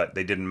intended them, but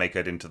they didn't make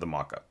it into the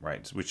mock-up,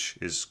 right? Which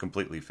is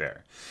completely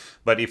fair.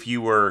 But if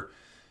you were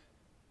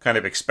kind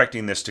of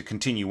expecting this to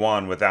continue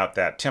on without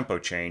that tempo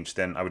change,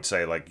 then I would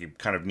say, like, you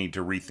kind of need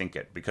to rethink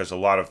it, because a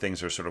lot of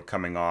things are sort of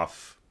coming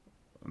off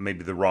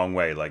maybe the wrong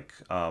way. Like,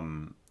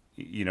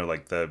 you know,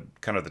 like the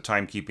kind of the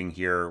timekeeping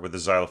here with the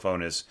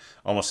xylophone is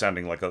almost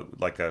sounding like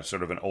a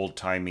sort of an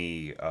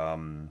old-timey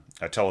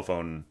a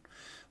telephone,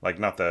 like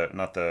not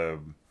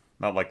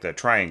like the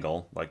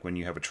triangle. Like when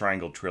you have a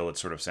triangle trill, it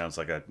sort of sounds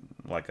like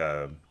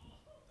a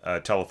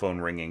telephone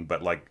ringing,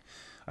 but like,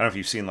 I don't know if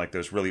you've seen like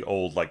those really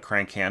old like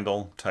crank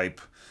handle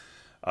type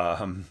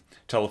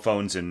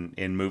telephones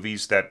in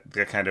movies. That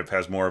kind of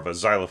has more of a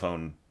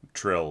xylophone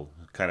trill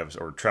kind of,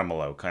 or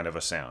tremolo kind of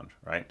a sound,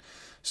 right?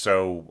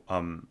 So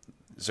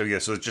so yeah,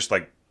 so it's just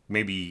like,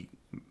 maybe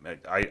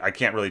I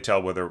can't really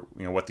tell whether,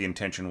 you know, what the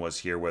intention was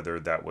here, whether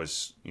that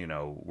was, you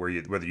know,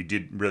 whether you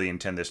did really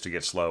intend this to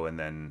get slow and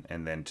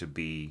then to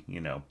be,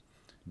 you know,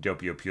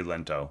 doppio più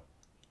lento.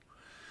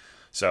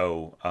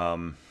 So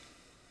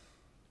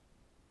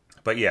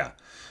but yeah,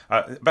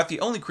 about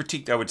the only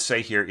critique I would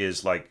say here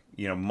is, like,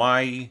 you know,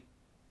 my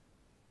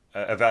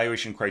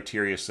evaluation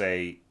criteria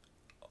say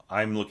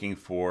I'm looking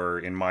for,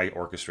 in my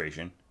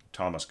orchestration,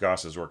 Thomas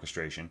Goss's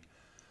orchestration,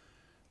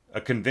 a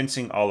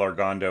convincing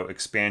allargando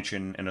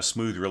expansion and a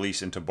smooth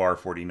release into bar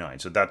 49.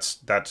 So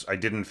that's I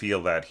didn't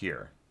feel that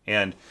here.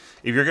 And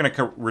if you're going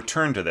to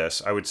return to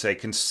this, I would say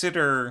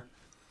consider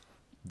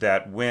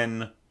that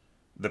when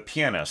the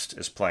pianist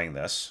is playing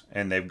this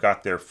and they've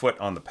got their foot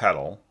on the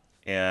pedal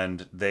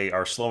and they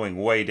are slowing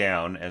way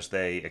down as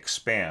they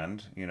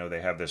expand, you know,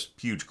 they have this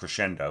huge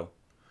crescendo,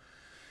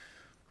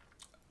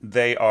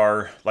 they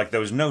are, like,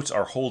 those notes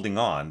are holding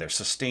on, they're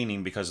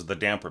sustaining because of the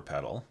damper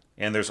pedal.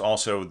 And there's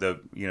also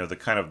the, you know, the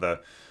kind of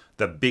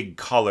the big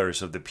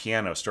colors of the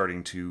piano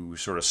starting to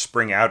sort of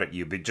spring out at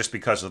you, but just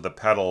because of the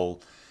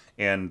pedal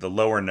and the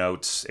lower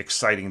notes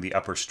exciting the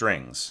upper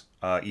strings,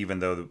 even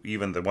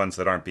the ones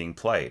that aren't being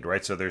played,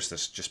 right? So there's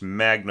this just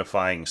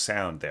magnifying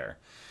sound there.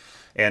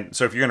 And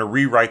so if you're going to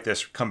rewrite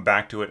this, come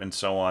back to it and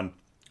so on,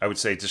 I would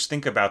say just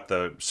think about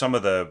some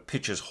of the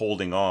pitches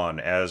holding on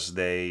as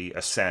they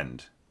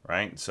ascend,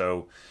 right?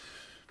 So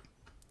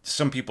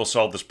some people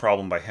solve this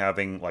problem by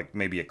having, like,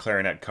 maybe a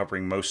clarinet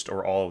covering most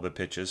or all of the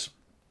pitches.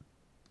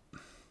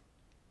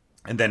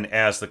 And then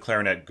as the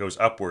clarinet goes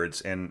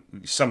upwards, and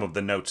some of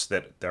the notes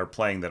that they're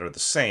playing that are the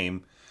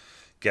same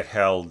get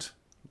held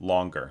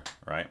longer,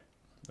 right?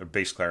 Or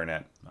bass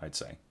clarinet, I'd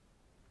say,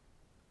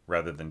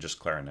 rather than just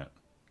clarinet.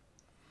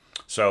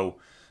 So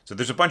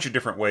there's a bunch of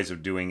different ways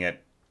of doing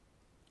it.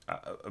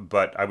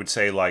 But I would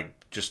say,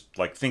 like, just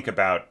like think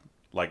about,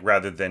 like,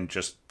 rather than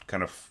just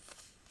kind of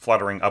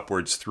fluttering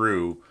upwards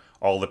through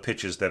all the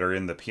pitches that are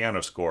in the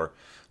piano score,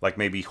 like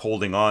maybe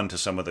holding on to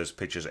some of those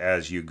pitches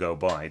as you go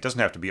by. It doesn't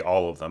have to be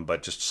all of them,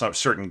 but just some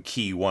certain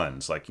key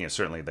ones, like, you know,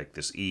 certainly like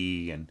this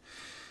E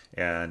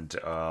and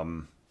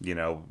you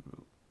know,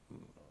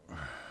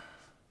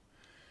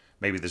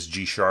 maybe this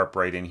G sharp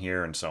right in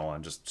here and so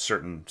on. Just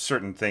certain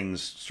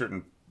things,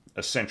 certain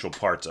essential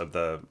parts of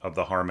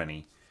the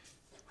harmony.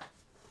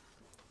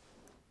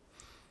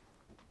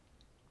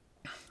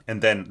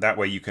 And then that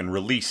way you can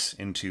release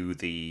into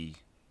the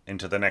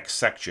next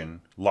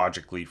section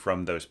logically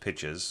from those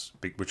pitches,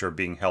 which are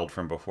being held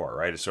from before,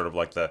 right? It's sort of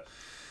like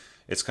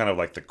it's kind of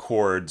like the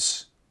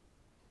chords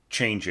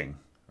changing,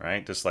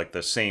 right? Just like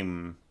the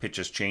same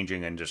pitches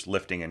changing and just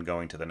lifting and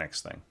going to the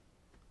next thing,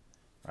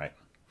 right?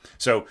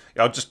 So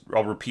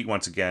I'll repeat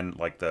once again,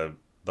 like the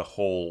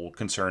whole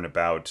concern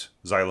about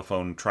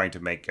xylophone trying to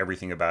make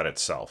everything about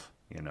itself,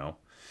 you know,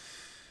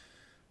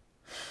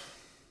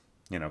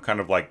 kind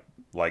of like,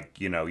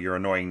 you know, your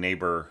annoying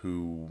neighbor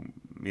who,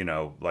 you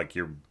know, like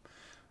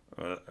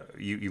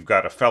you've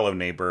got a fellow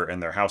neighbor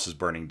and their house is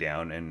burning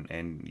down,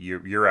 and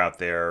you're out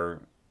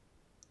there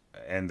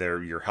and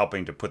you're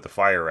helping to put the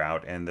fire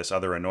out, and this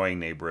other annoying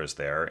neighbor is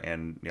there,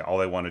 and, you know, all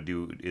they want to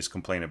do is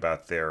complain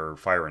about their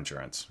fire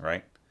insurance,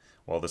 right?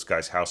 While this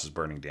guy's house is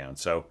burning down.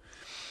 So,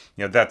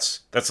 you know,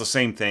 that's the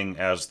same thing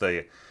as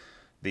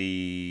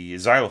the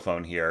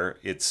xylophone here.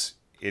 It's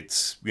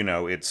you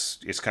know, it's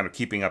kind of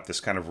keeping up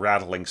this kind of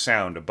rattling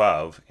sound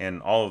above,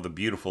 and all of the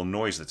beautiful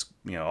noise that's,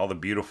 you know, all the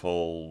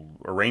beautiful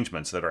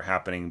arrangements that are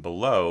happening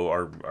below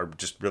are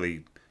just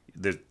really,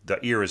 the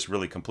ear is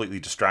really completely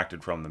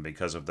distracted from them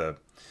because of the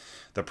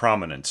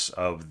prominence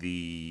of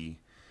the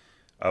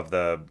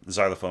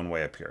xylophone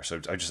way up here.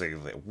 So I just say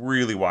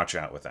really watch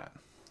out with that,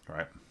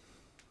 right?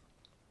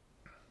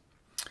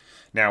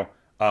 Now,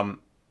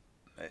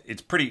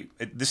 it's pretty.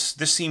 This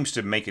seems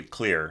to make it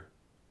clear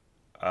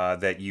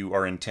that you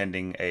are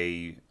intending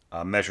a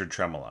measured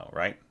tremolo,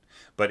 right?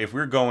 But if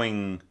we're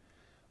going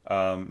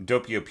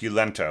doppio più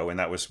lento, and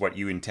that was what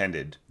you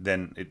intended,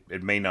 then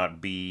it may not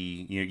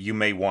be. You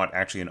may want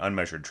actually an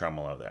unmeasured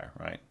tremolo there,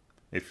 right?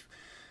 If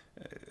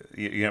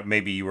you know,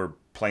 maybe you were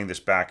playing this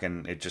back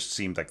and it just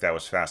seemed like that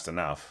was fast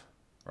enough,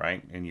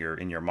 right? In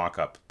your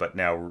mock-up. But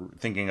now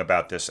thinking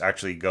about this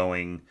actually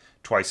going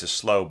twice as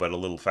slow but a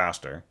little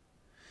faster,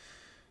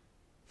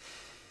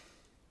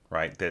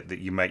 right? That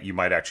you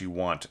might actually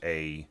want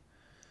a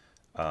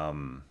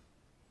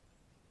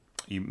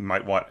you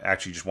might want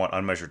actually just want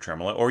unmeasured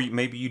tremolo, or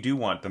maybe you do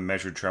want the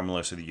measured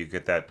tremolo so that you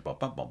get that bump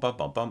bump bump bump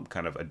bump bump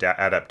kind of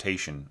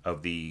adaptation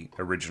of the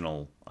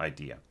original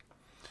idea.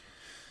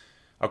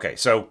 Okay,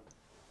 so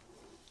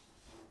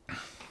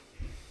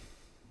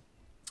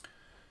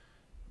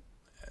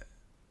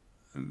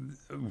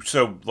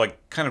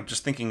like kind of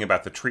just thinking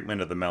about the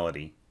treatment of the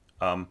melody.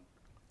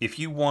 If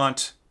you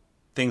want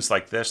things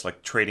like this,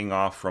 like trading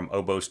off from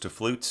oboes to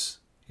flutes,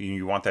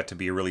 you want that to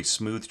be a really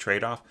smooth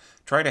trade-off,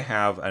 try to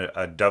have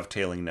a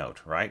dovetailing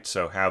note, right?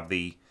 So have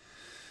your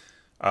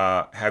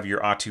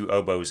A2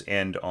 oboes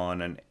end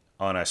on a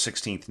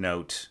 16th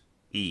note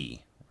E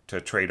to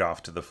trade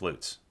off to the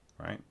flutes,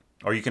 right?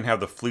 Or you can have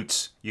the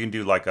flutes, you can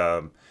do like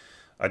a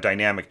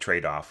dynamic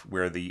trade-off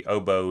where the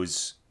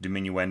oboes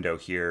diminuendo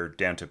here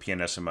down to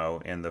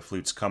pianissimo and the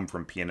flutes come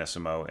from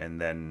pianissimo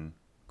and then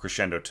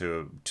crescendo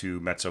to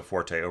mezzo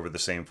forte over the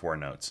same 4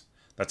 notes.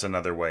 That's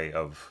another way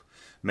of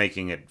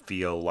making it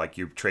feel like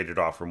you've traded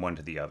off from one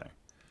to the other.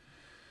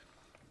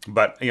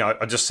 But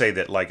I'll just say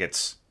that like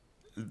it's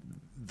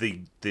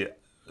the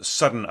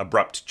sudden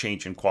abrupt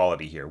change in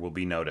quality here will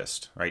be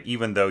noticed, right?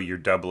 Even though you're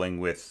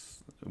doubling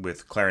with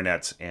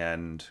clarinets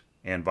and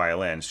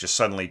violins, just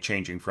suddenly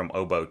changing from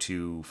oboe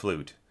to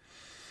flute.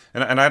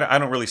 And I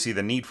don't really see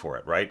the need for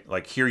it, right?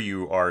 Like here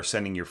you are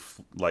sending you're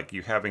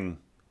having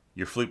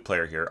your flute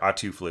player here,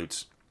 A2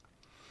 flutes,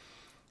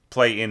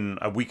 play in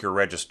a weaker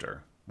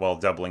register while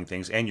doubling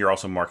things, and you're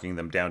also marking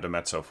them down to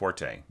mezzo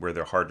forte, where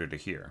they're harder to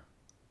hear.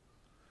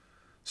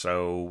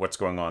 So what's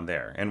going on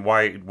there? And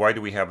why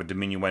do we have a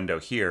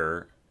diminuendo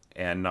here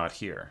and not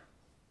here?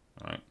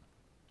 All right.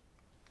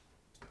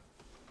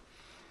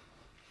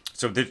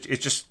 So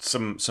it's just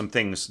some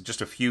things,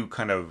 just a few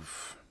kind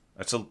of,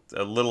 it's a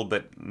little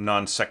bit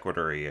non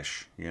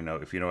sequitur-ish,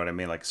 if you know what I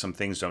mean. Like some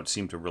things don't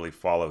seem to really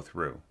follow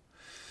through.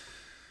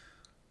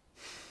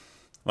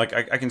 Like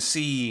I can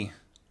see,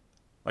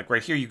 like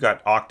right here, you've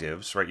got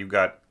octaves, right? You've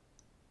got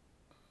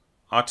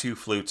A2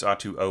 flutes,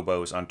 A2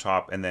 oboes on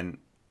top, and then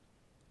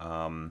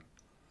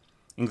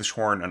English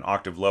horn an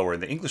octave lower.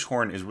 And the English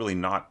horn is really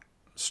not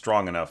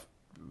strong enough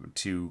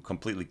to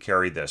completely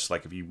carry this.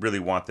 Like if you really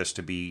want this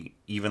to be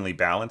evenly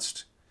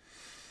balanced,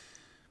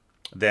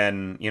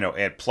 then,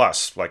 and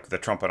plus like the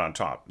trumpet on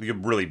top, you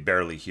really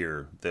barely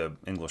hear the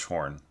English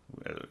horn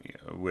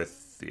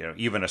with,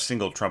 even a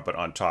single trumpet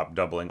on top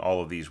doubling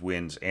all of these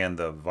winds and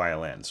the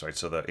violins, right?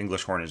 So the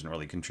English horn isn't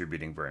really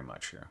contributing very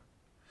much here.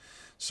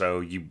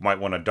 So you might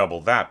want to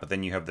double that, but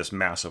then you have this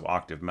massive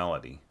octave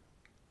melody.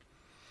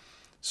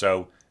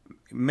 So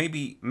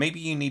maybe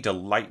you need to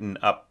lighten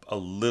up a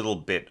little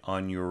bit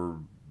on your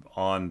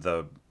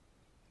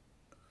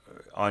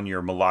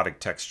melodic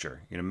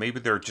texture. Maybe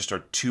there just are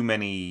too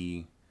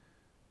many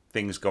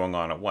things going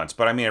on at once.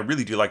 But I mean, I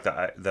really do like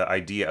the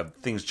idea of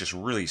things just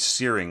really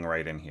searing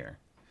right in here.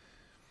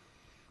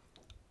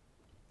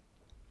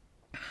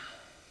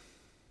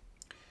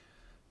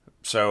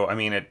 So I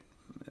mean,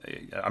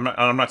 I'm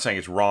not saying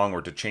it's wrong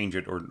or to change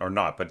it or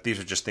not, but these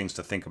are just things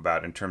to think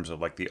about in terms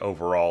of like the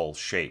overall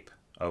shape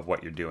of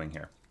what you're doing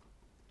here.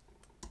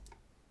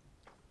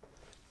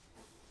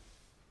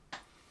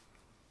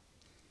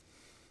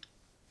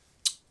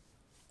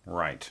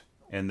 Right.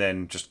 And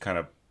then just kind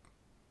of,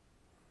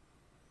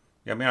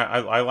 I mean,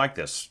 I like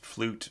this.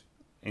 Flute,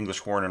 English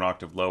horn an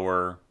octave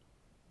lower,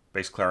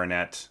 bass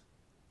clarinet.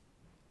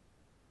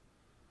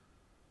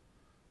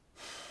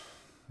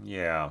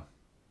 Yeah.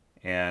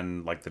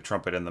 And like the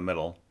trumpet in the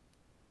middle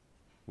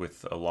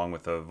along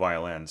with the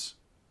violins.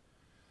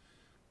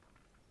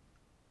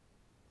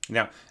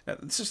 Now,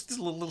 this is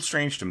a little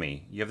strange to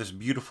me. You have this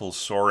beautiful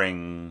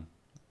soaring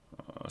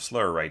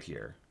slur right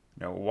here.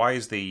 Now, why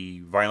is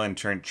the violin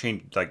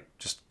like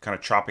just kind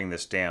of chopping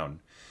this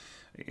down?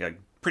 Like,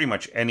 pretty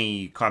much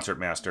any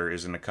concertmaster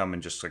is going to come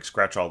and just like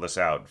scratch all this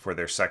out for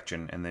their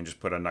section and then just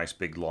put a nice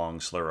big long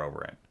slur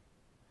over it,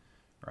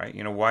 right?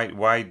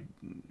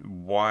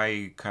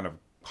 Why kind of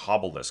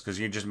hobble this? Because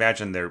you just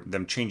imagine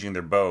them changing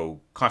their bow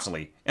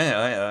constantly.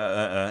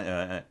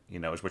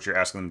 Is what you're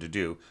asking them to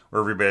do,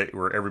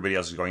 where everybody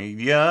else is going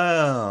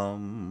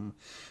yum,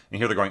 and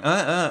here they're going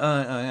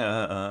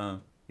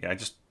Yeah, I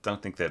just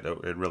don't think that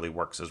it really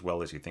works as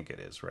well as you think it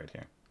is right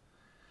here.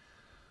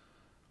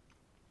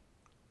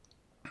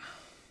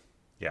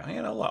 Yeah,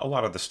 a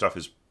lot of the stuff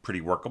is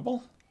pretty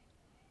workable.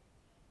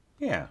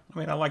 Yeah, I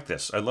mean, I like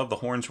this. I love the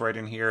horns right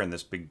in here and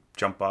this big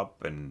jump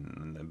up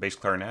and the bass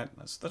clarinet.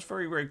 That's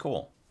very, very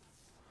cool.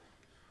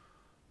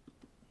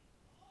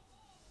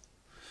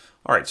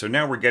 All right, so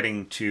now we're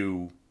getting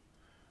to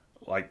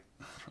like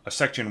a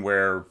section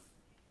where,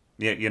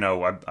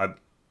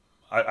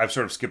 I've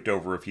sort of skipped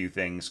over a few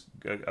things,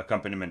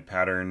 accompaniment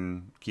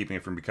pattern, keeping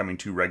it from becoming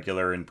too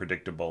regular and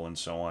predictable and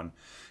so on.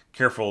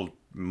 Careful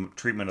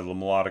treatment of the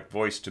melodic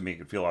voice to make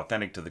it feel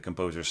authentic to the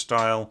composer's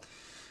style.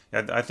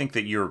 I think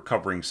that you're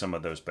covering some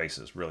of those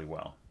bases really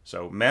well.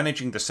 So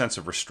managing the sense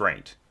of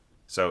restraint.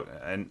 So,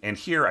 and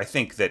here I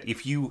think that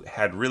if you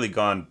had really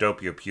gone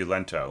doppio più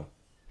lento,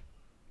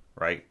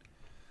 right,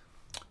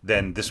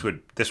 then this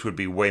would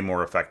be way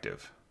more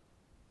effective.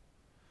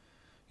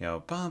 You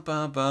know, but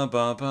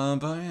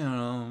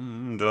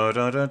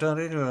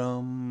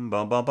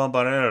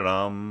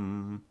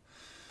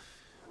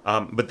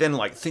then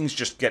like things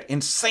just get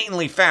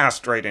insanely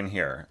fast right in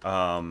here.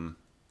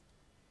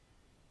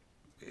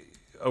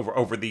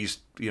 Over these,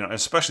 you know,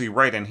 especially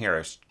right in here,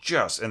 it's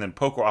just, and then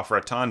poco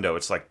affrettando,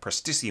 it's like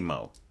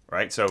prestissimo,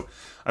 right? So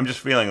I'm just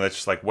feeling that's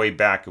just like way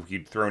back, if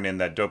you'd thrown in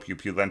that doppio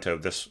più lento,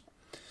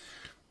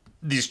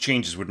 these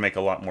changes would make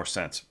a lot more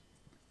sense.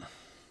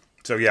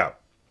 So yeah,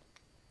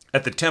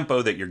 at the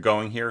tempo that you're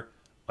going here,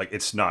 like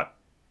it's not,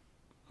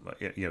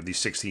 you know, these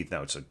 16th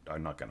notes are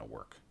not going to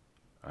work,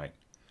 right?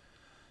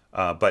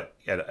 But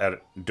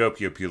at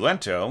doppio più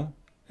lento,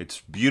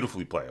 it's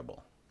beautifully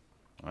playable,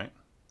 right?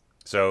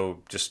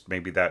 So just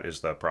maybe that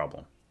is the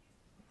problem.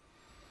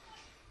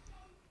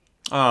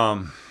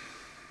 So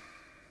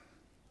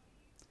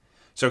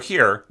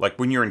here, like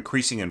when you're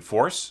increasing in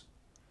force,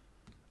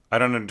 I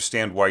don't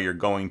understand why you're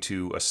going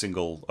to a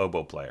single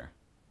oboe player,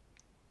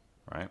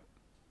 right?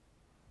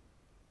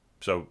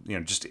 So, you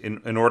know, just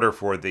in order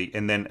for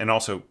and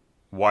also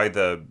why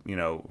the, you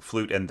know,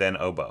 flute and then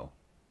oboe.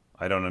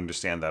 I don't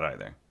understand that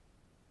either.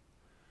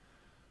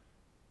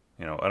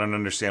 You know, I don't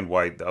understand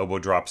why the oboe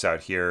drops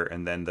out here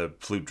and then the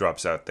flute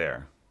drops out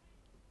there.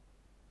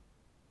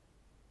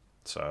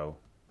 So,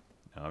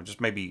 you know,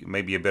 just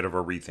maybe a bit of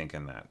a rethink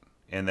in that.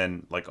 And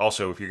then, like,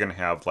 also if you're going to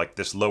have like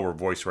this lower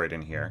voice right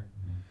in here,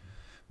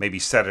 maybe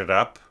set it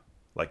up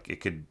like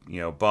it could, you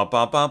know, bump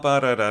bump bump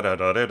da da da da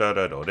da da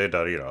da da da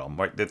da.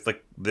 It's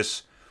like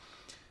this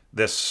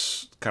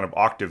kind of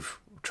octave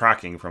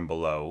tracking from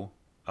below,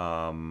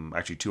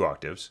 actually 2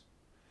 octaves.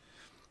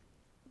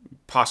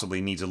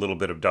 Possibly needs a little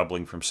bit of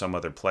doubling from some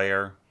other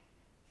player,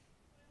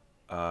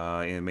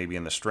 maybe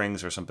in the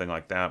strings or something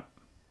like that,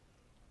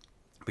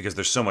 because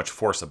there's so much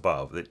force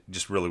above that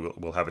just really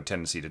will have a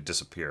tendency to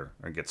disappear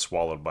or get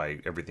swallowed by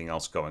everything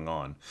else going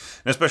on.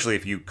 And especially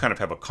if you kind of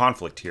have a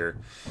conflict here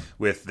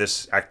with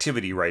this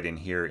activity right in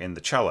here in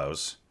the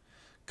cellos,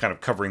 kind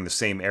of covering the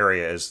same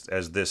area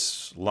as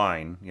this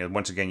line. You know,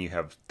 once again, you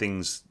have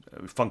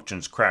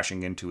functions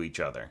crashing into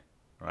each other,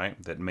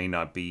 right? That may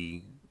not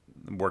be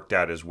worked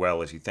out as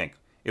well as you think.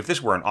 If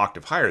this were an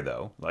octave higher,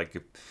 though, like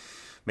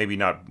maybe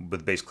not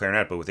with bass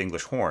clarinet, but with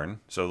English horn.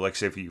 So, like,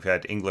 say if you've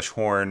had English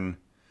horn,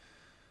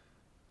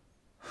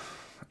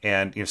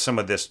 and you know some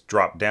of this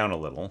dropped down a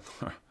little,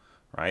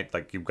 right?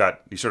 Like you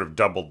sort of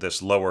doubled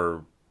this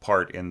lower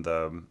part in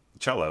the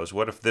cellos.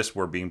 What if this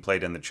were being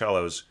played in the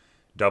cellos,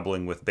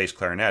 doubling with bass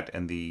clarinet,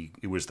 and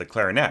it was the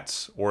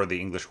clarinets or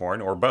the English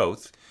horn or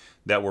both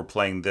that were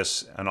playing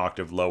this an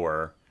octave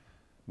lower,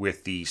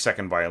 with the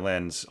second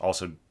violins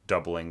also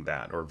doubling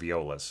that, or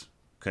violas,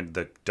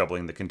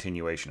 doubling the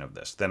continuation of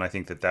this? Then I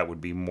think that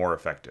would be more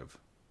effective.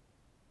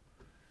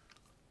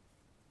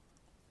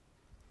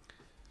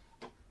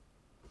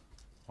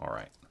 All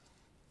right.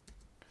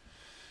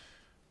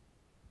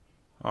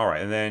 All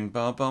right, and then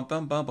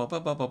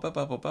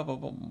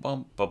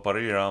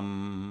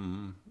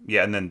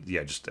yeah, and then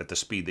yeah, just at the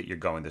speed that you're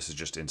going, this is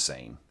just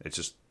insane. It's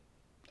just,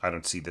 I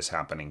don't see this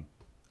happening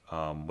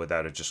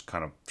without it just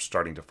kind of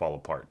starting to fall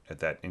apart at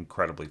that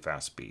incredibly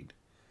fast speed.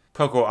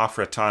 Poco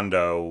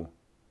affrettando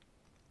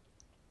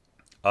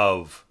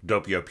of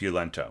doppio più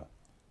lento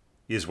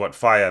is what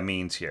Falla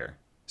means here.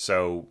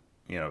 So,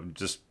 you know,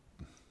 just,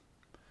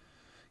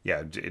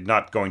 yeah,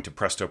 not going to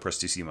presto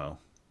prestissimo.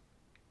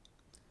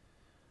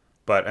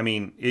 But I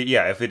mean,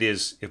 yeah, if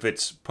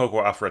it's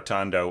poco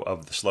affrettando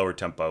of the slower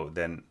tempo,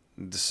 then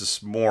this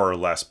is more or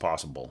less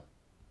possible.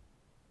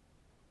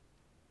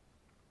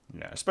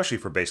 Yeah, especially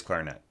for bass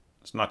clarinet.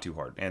 It's not too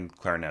hard, and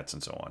clarinets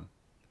and so on.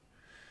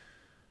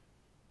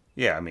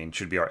 Yeah, I mean,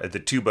 should be all right. The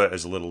tuba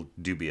is a little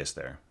dubious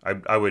there.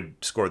 I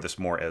would score this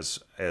more as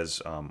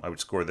I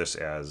would score this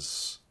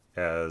as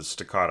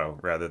staccato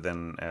rather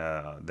than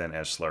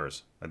as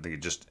slurs. I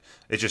think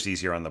it's just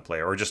easier on the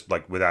player, or just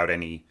like without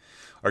any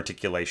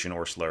articulation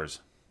or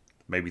slurs.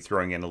 Maybe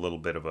throwing in a little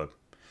bit of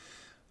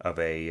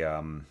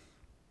an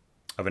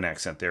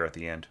accent there at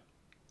the end.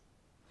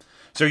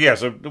 So yeah,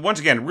 so once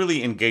again,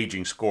 really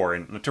engaging score,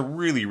 and to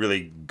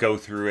really go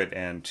through it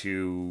and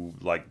to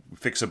like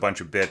fix a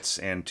bunch of bits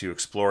and to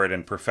explore it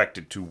and perfect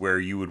it to where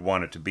you would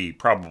want it to be,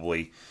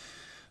 probably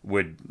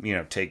would, you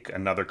know, take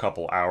another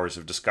couple hours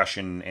of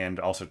discussion and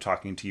also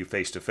talking to you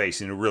face to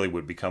face, and it really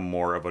would become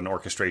more of an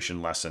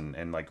orchestration lesson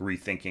and like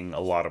rethinking a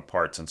lot of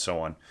parts and so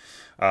on.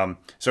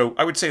 So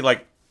I would say,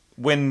 like,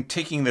 when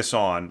taking this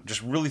on,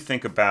 just really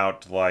think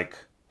about like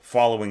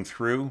following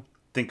through.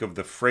 Think of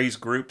the phrase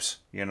groups,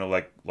 you know,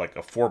 like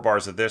a 4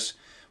 bars of this,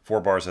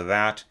 4 bars of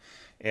that,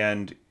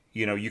 and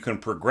you know, you can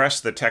progress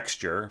the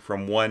texture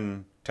from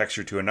one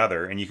texture to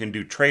another, and you can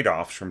do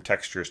trade-offs from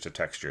textures to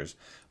textures,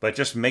 but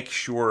just make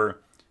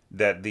sure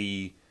that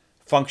the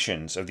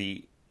functions of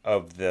the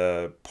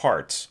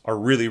parts are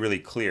really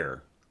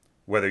clear,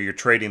 whether you're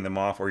trading them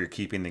off or you're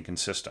keeping them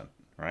consistent,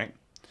 right?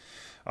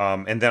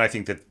 And then I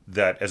think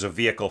that as a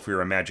vehicle for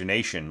your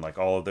imagination, like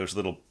all of those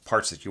little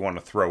parts that you want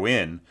to throw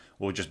in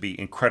will just be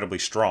incredibly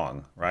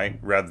strong, right?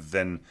 Rather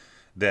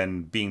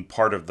than being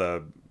part of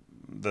the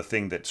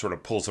thing that sort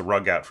of pulls the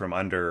rug out from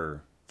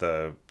under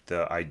the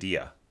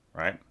idea,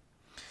 right?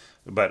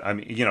 But I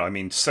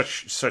mean,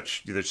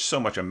 such there's so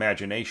much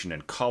imagination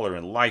and color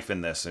and life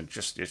in this, and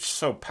just it's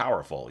so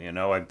powerful.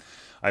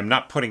 I'm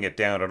not putting it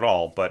down at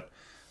all, but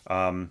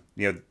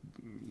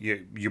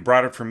you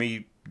brought it for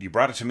me. You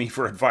brought it to me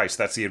for advice.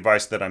 That's the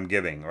advice that I'm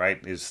giving,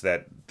 right? Is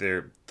that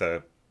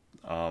the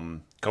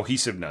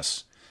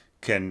cohesiveness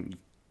can,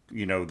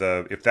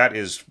 if that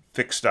is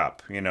fixed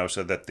up,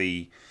 so that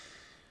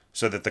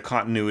the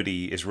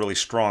continuity is really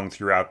strong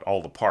throughout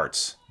all the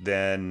parts,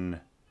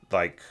 then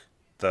like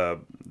the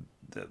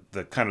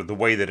kind of the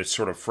way that it's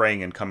sort of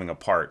fraying and coming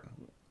apart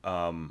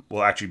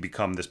will actually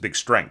become this big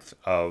strength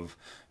of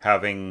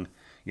having,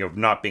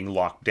 not being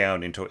locked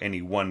down into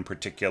any one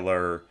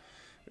particular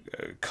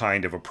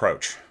kind of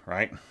approach,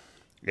 right?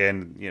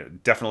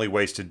 And definitely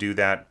ways to do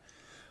that,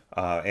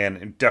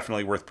 and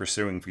definitely worth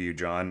pursuing for you,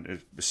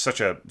 John. It's such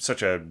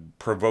a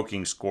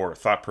provoking score,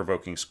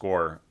 thought-provoking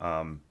score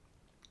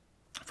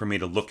for me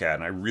to look at,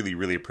 and I really,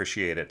 really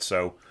appreciate it.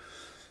 So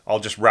I'll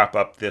just wrap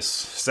up this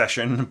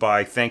session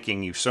by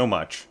thanking you so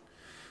much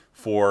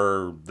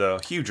for the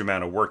huge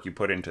amount of work you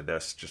put into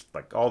this, just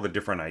like all the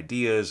different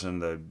ideas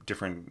and the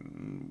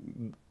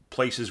different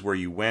places where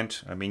you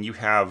went. I mean, you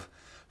have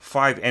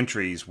 5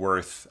 entries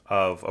worth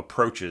of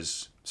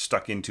approaches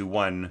stuck into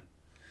one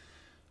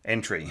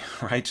entry,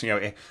 right?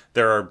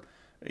 There are,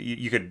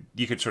 you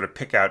could sort of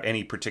pick out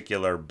any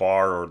particular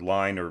bar or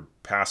line or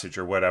passage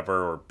or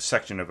whatever, or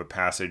section of a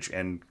passage,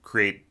 and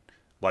create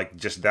like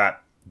just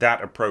that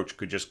approach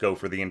could just go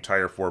for the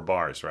entire 4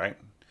 bars, right?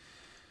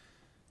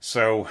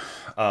 So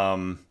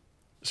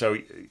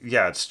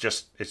yeah, it's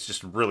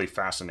just really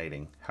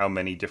fascinating how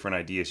many different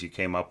ideas you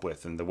came up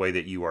with, and the way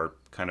that you are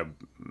kind of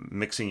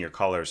mixing your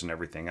colors and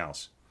everything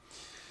else.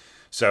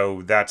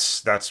 So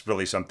that's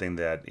really something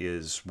that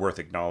is worth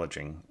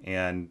acknowledging.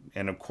 And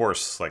of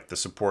course, like the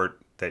support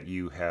that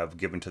you have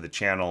given to the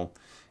channel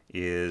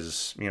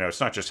is,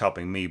 it's not just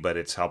helping me, but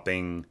it's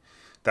helping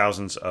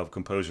thousands of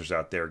composers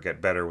out there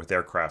get better with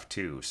their craft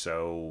too.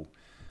 So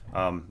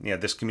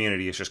this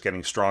community is just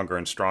getting stronger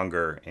and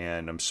stronger,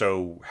 and I'm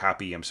so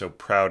happy, I'm so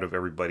proud of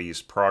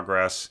everybody's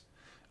progress.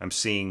 I'm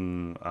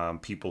seeing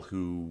people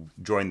who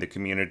joined the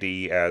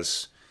community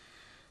as,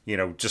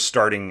 just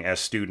starting as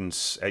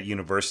students at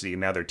university,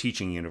 and now they're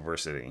teaching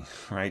university,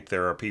 right?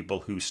 There are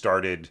people who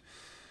started,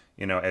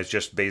 as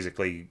just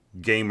basically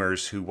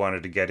gamers who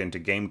wanted to get into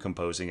game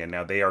composing, and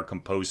now they are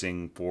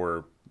composing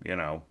for,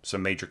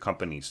 some major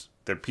companies.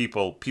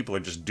 People are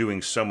just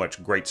doing so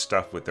much great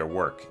stuff with their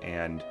work,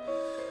 and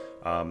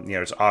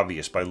it's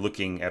obvious by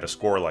looking at a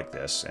score like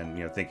this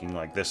and thinking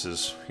like this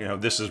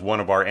is one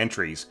of our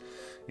entries.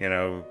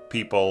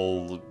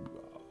 People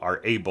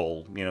are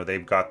able,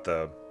 they've got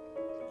the,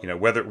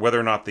 whether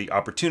or not the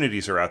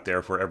opportunities are out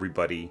there for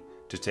everybody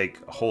to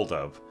take hold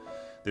of.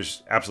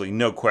 There's absolutely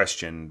no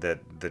question that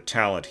the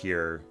talent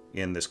here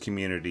in this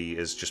community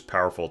is just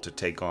powerful to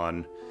take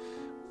on,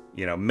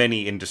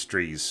 many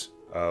industries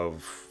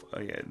of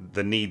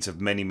the needs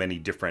of many, many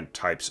different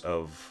types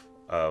of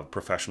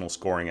professional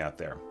scoring out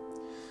there.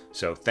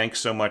 So thanks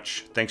so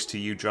much. Thanks to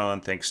you, John.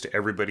 Thanks to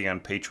everybody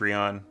on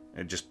Patreon,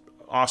 and just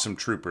awesome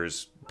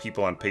troopers,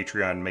 people on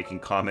Patreon making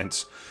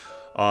comments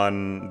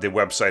on the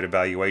website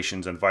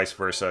evaluations and vice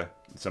versa.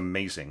 It's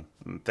amazing.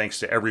 And thanks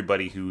to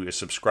everybody who is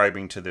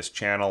subscribing to this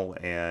channel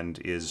and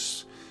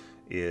is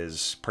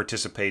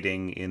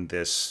participating in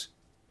this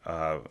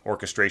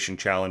orchestration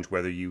challenge,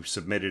 whether you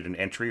submitted an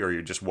entry or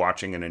you're just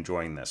watching and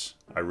enjoying this.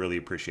 I really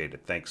appreciate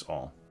it. Thanks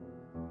all.